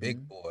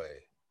 Big Boy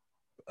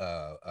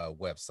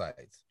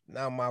websites.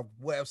 Now my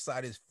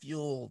website is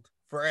fueled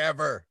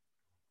forever,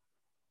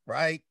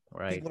 right?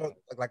 Right. People,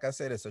 like I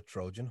said, it's a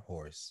Trojan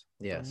horse.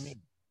 Yes.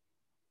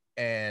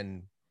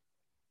 And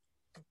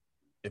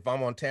if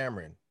I'm on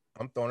Tamarind,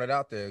 I'm throwing it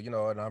out there,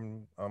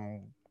 and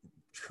I'm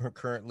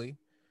currently,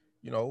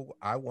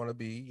 I want to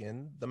be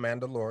in the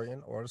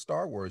Mandalorian or the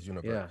Star Wars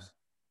universe,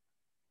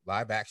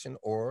 live action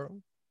or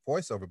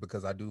voiceover,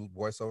 because I do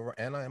voiceover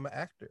and I am an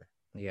actor.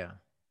 Yeah.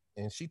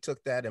 And she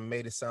took that and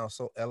made it sound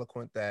so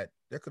eloquent that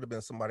there could have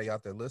been somebody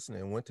out there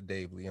listening and went to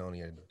Dave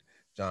Leone and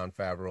John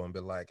Favreau and be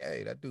like,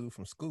 hey, that dude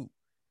from Scoop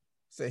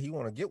said he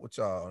want to get with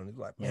y'all. And he's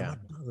like, man,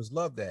 my daughters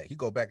love that. He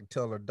go back and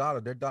tell their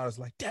daughter's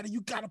like, Daddy,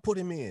 you got to put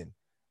him in.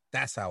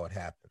 That's how it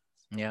happens.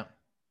 Yeah.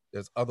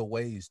 There's other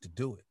ways to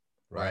do it,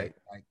 right?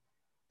 Like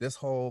this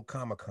whole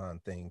Comic-Con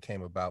thing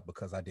came about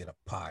because I did a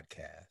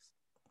podcast.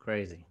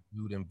 Crazy.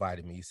 Dude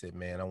invited me. He said,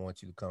 man, I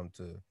want you to come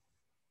to,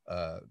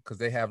 because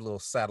they have little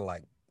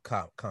satellite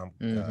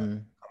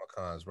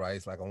Comic-Cons, right?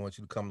 It's like, I want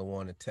you to come to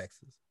one in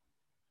Texas.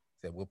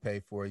 He said, we'll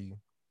pay for you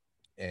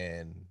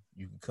and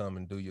you can come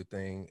and do your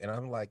thing. And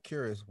I'm like,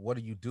 curious, what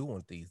do you do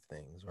with these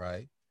things,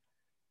 right?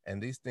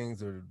 And these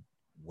things are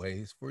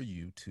ways for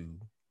you to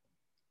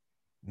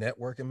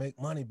network and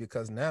make money,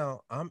 because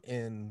now I'm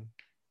in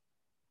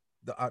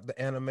the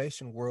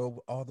animation world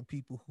with all the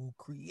people who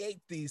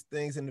create these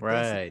things, and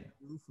the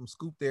from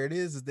Scoop There It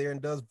is there and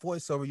does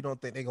voiceover. You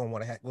don't think they're gonna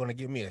want to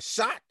give me a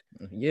shot?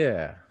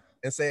 Yeah.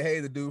 And say,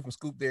 hey, the dude from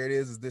Scoop There It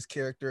is this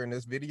character in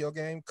this video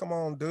game. Come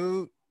on,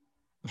 dude.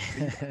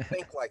 You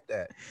think like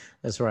that.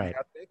 That's right.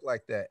 I think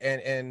like that.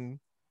 And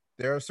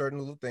there are certain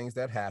little things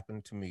that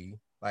happen to me.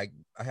 Like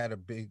I had a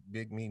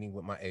big meeting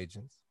with my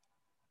agents.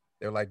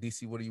 They're like,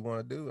 DC, what do you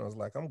want to do? And I was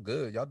like, I'm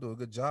good. Y'all do a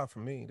good job for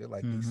me. They're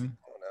like, DC, come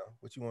on now.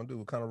 What you want to do?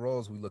 What kind of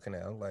roles we looking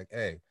at? I'm like,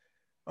 hey,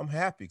 I'm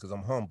happy because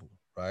I'm humble,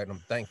 right? I'm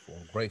thankful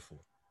and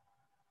grateful.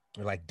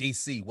 They're like,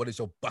 DC, what is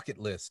your bucket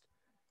list?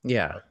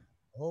 Yeah. Like,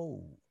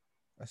 oh,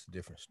 that's a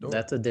different story.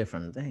 That's a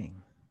different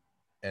thing.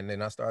 And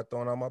then I started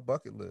throwing out my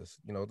bucket list.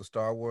 The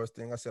Star Wars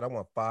thing. I said, I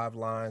want 5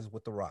 lines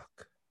with The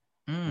Rock.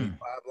 I need 5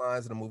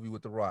 lines in a movie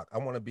with The Rock. I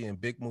want to be in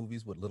big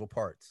movies with little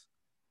parts.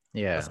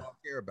 Yeah. That's all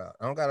I care about.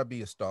 I don't got to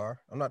be a star.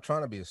 I'm not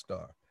trying to be a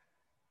star.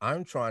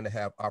 I'm trying to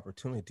have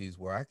opportunities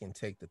where I can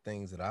take the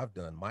things that I've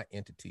done, my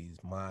entities,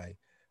 my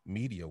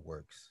media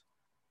works,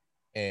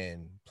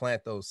 and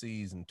plant those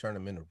seeds and turn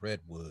them into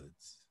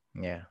redwoods.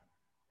 Yeah.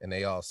 And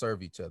they all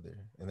serve each other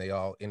and they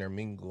all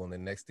intermingle. And the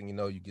next thing you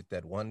know, you get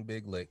that one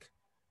big lick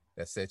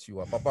that sets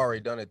you up. I've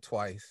already done it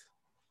twice.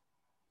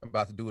 I'm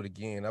about to do it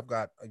again. I've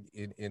got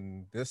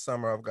in this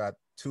summer, I've got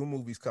 2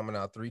 movies coming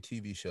out, 3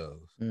 TV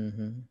shows.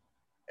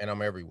 And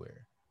I'm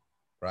everywhere,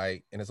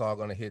 right? And it's all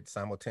going to hit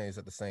simultaneously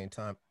at the same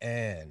time.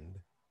 And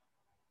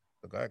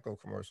the Geico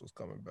commercial's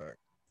coming back.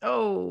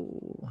 Oh,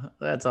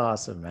 that's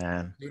awesome,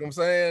 man. You know what I'm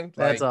saying?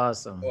 That's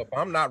awesome. If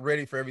I'm not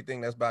ready for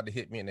everything that's about to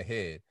hit me in the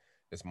head,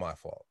 it's my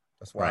fault.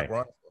 That's why I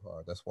grind so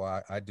hard. That's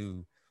why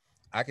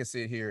I can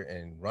sit here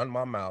and run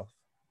my mouth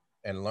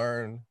and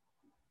learn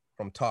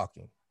from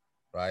talking,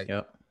 right?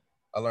 Yep.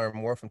 I learn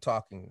more from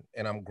talking,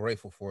 and I'm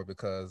grateful for it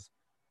because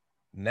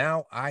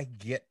now I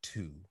get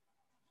to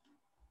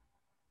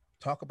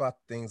talk about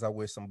things I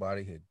wish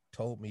somebody had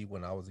told me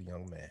when I was a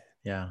young man.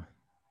 Yeah.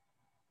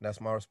 That's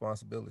my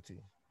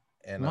responsibility.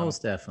 And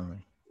most definitely.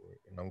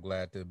 And I'm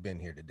glad to have been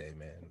here today,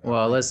 man.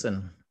 Well,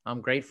 listen,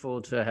 I'm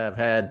grateful to have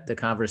had the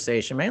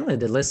conversation, mainly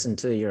to listen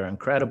to your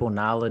incredible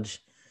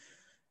knowledge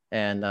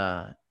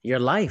and your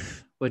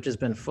life, which has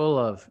been full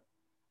of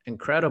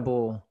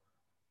incredible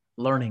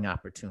learning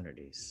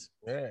opportunities.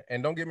 Yeah,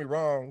 and don't get me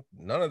wrong,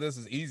 none of this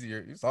is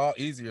easier. It's all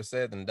easier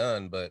said than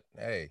done, but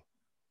hey,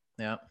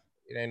 yeah,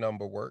 it ain't nothing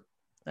but work.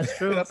 That's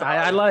true.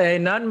 I like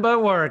ain't nothing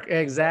but work.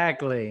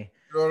 Exactly.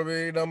 You know what I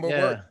mean? Nothing but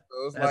work.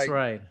 So it's that's like,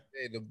 right.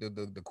 Hey,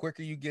 the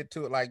quicker you get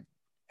to it, like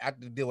I have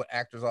to deal with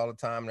actors all the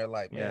time. They're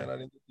like, man, I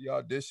didn't get the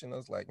audition. I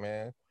was like,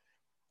 man,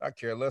 I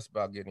care less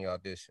about getting the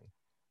audition.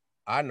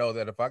 I know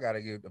that if I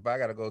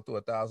gotta go through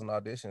 1,000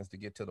 auditions to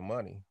get to the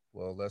money,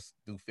 well, let's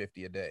do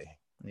 50 a day.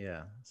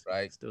 Yeah.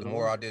 Right. The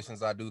more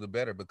auditions I do, the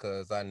better,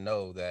 because I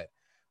know that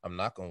I'm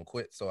not gonna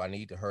quit. So I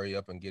need to hurry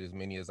up and get as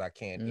many as I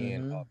can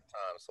in all the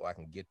time so I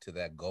can get to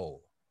that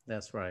goal.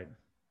 That's right.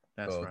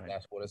 That's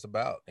what it's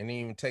about. And it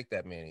didn't even take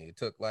that many. It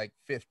took like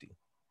 50.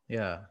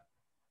 Yeah.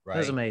 Right.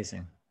 That's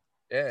amazing.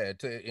 Yeah.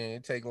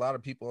 It take a lot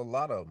of people, a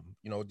lot of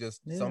them,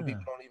 just some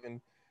people don't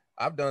even,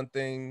 I've done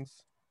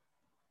things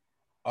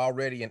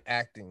already in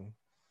acting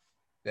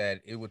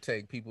that it would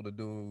take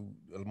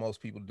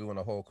most people doing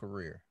a whole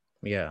career.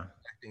 Yeah.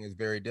 Acting is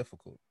very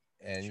difficult,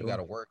 and you got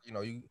to work,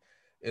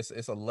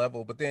 it's a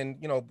level. But then,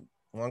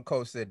 one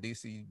coach said,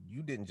 DC,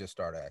 you didn't just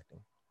start acting.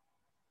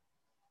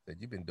 Said,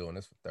 you've been doing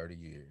this for 30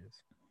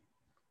 years.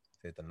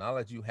 Said, the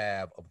knowledge you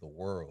have of the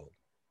world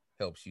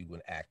helps you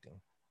in acting.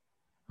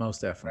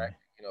 Most definitely.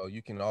 Right?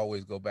 You can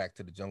always go back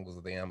to the jungles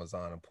of the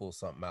Amazon and pull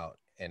something out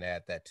and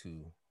add that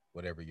to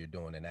whatever you're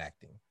doing in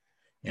acting.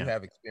 You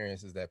have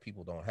experiences that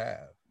people don't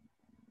have.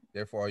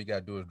 Therefore, all you got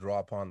to do is draw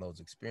upon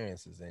those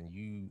experiences, and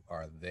you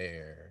are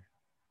there,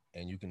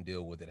 and you can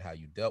deal with it how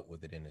you dealt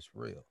with it, and it's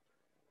real.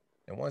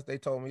 And once they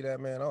told me that,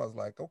 man, I was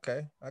like,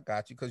 okay, I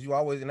got you. Because you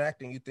always in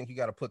acting, you think you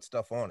got to put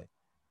stuff on it.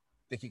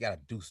 Think you got to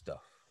do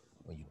stuff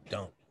when you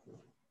don't.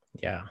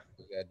 Yeah.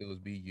 What you got to do is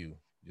be you.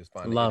 Just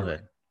find Love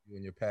it. You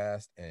in your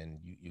past, and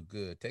you're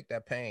good. Take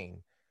that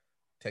pain.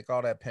 Take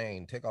all that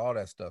pain. Take all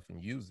that stuff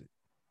and use it,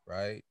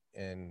 right?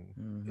 And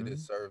it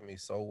has served me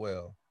so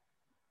well.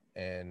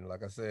 And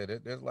like I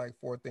said, there's like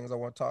 4 things I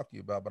want to talk to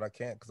you about, but I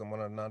can't because I'm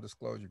on a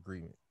non-disclosure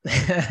agreement.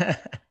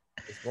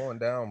 It's going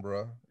down,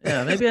 bro.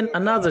 Yeah, maybe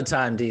another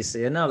time,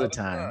 DC. Another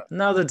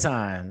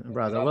time,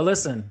 brother. Well,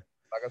 listen.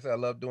 Like I said, I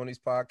love doing these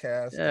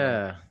podcasts.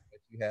 Yeah.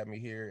 You had me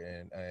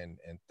here,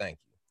 and thank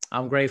you.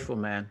 I'm grateful,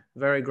 man.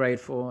 Very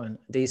grateful. And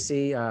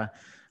DC,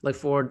 look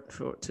forward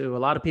to a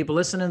lot of people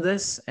listening to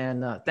this.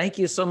 And thank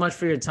you so much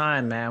for your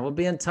time, man. We'll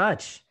be in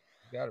touch.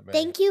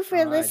 Thank you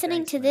for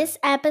listening to this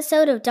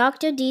episode of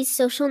Dr. D's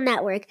Social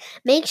Network.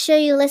 Make sure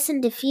you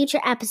listen to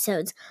future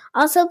episodes.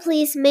 Also,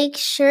 please make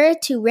sure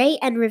to rate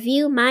and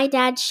review My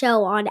Dad's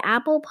Show on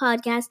Apple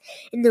Podcasts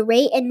in the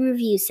rate and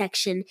review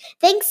section.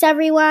 Thanks,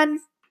 everyone.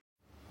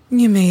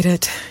 You made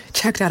it.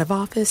 Checked out of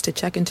office to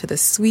check into the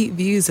sweet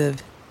views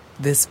of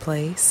this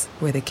place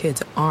where the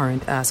kids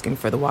aren't asking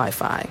for the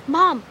Wi-Fi.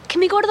 Mom,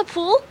 can we go to the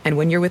pool? And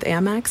when you're with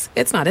Amex,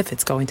 it's not if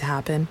it's going to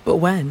happen, but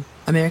when.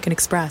 American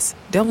Express.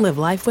 Don't live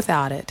life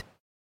without it.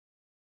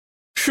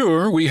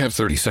 Sure, we have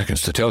 30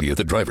 seconds to tell you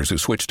that drivers who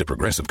switch to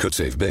Progressive could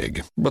save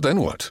big. But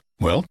then what?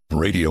 Well,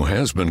 radio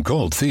has been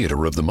called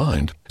theater of the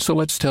mind, so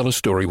let's tell a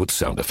story with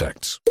sound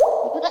effects.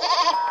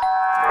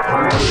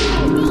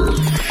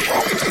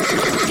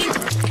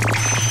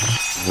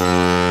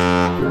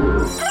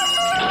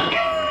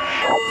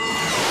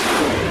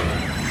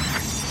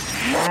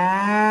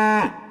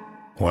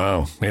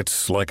 Wow,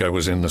 it's like I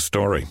was in the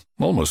story.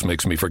 Almost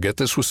makes me forget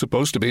this was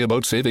supposed to be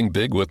about saving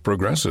big with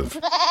Progressive.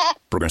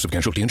 Progressive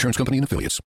Casualty Insurance Company and Affiliates.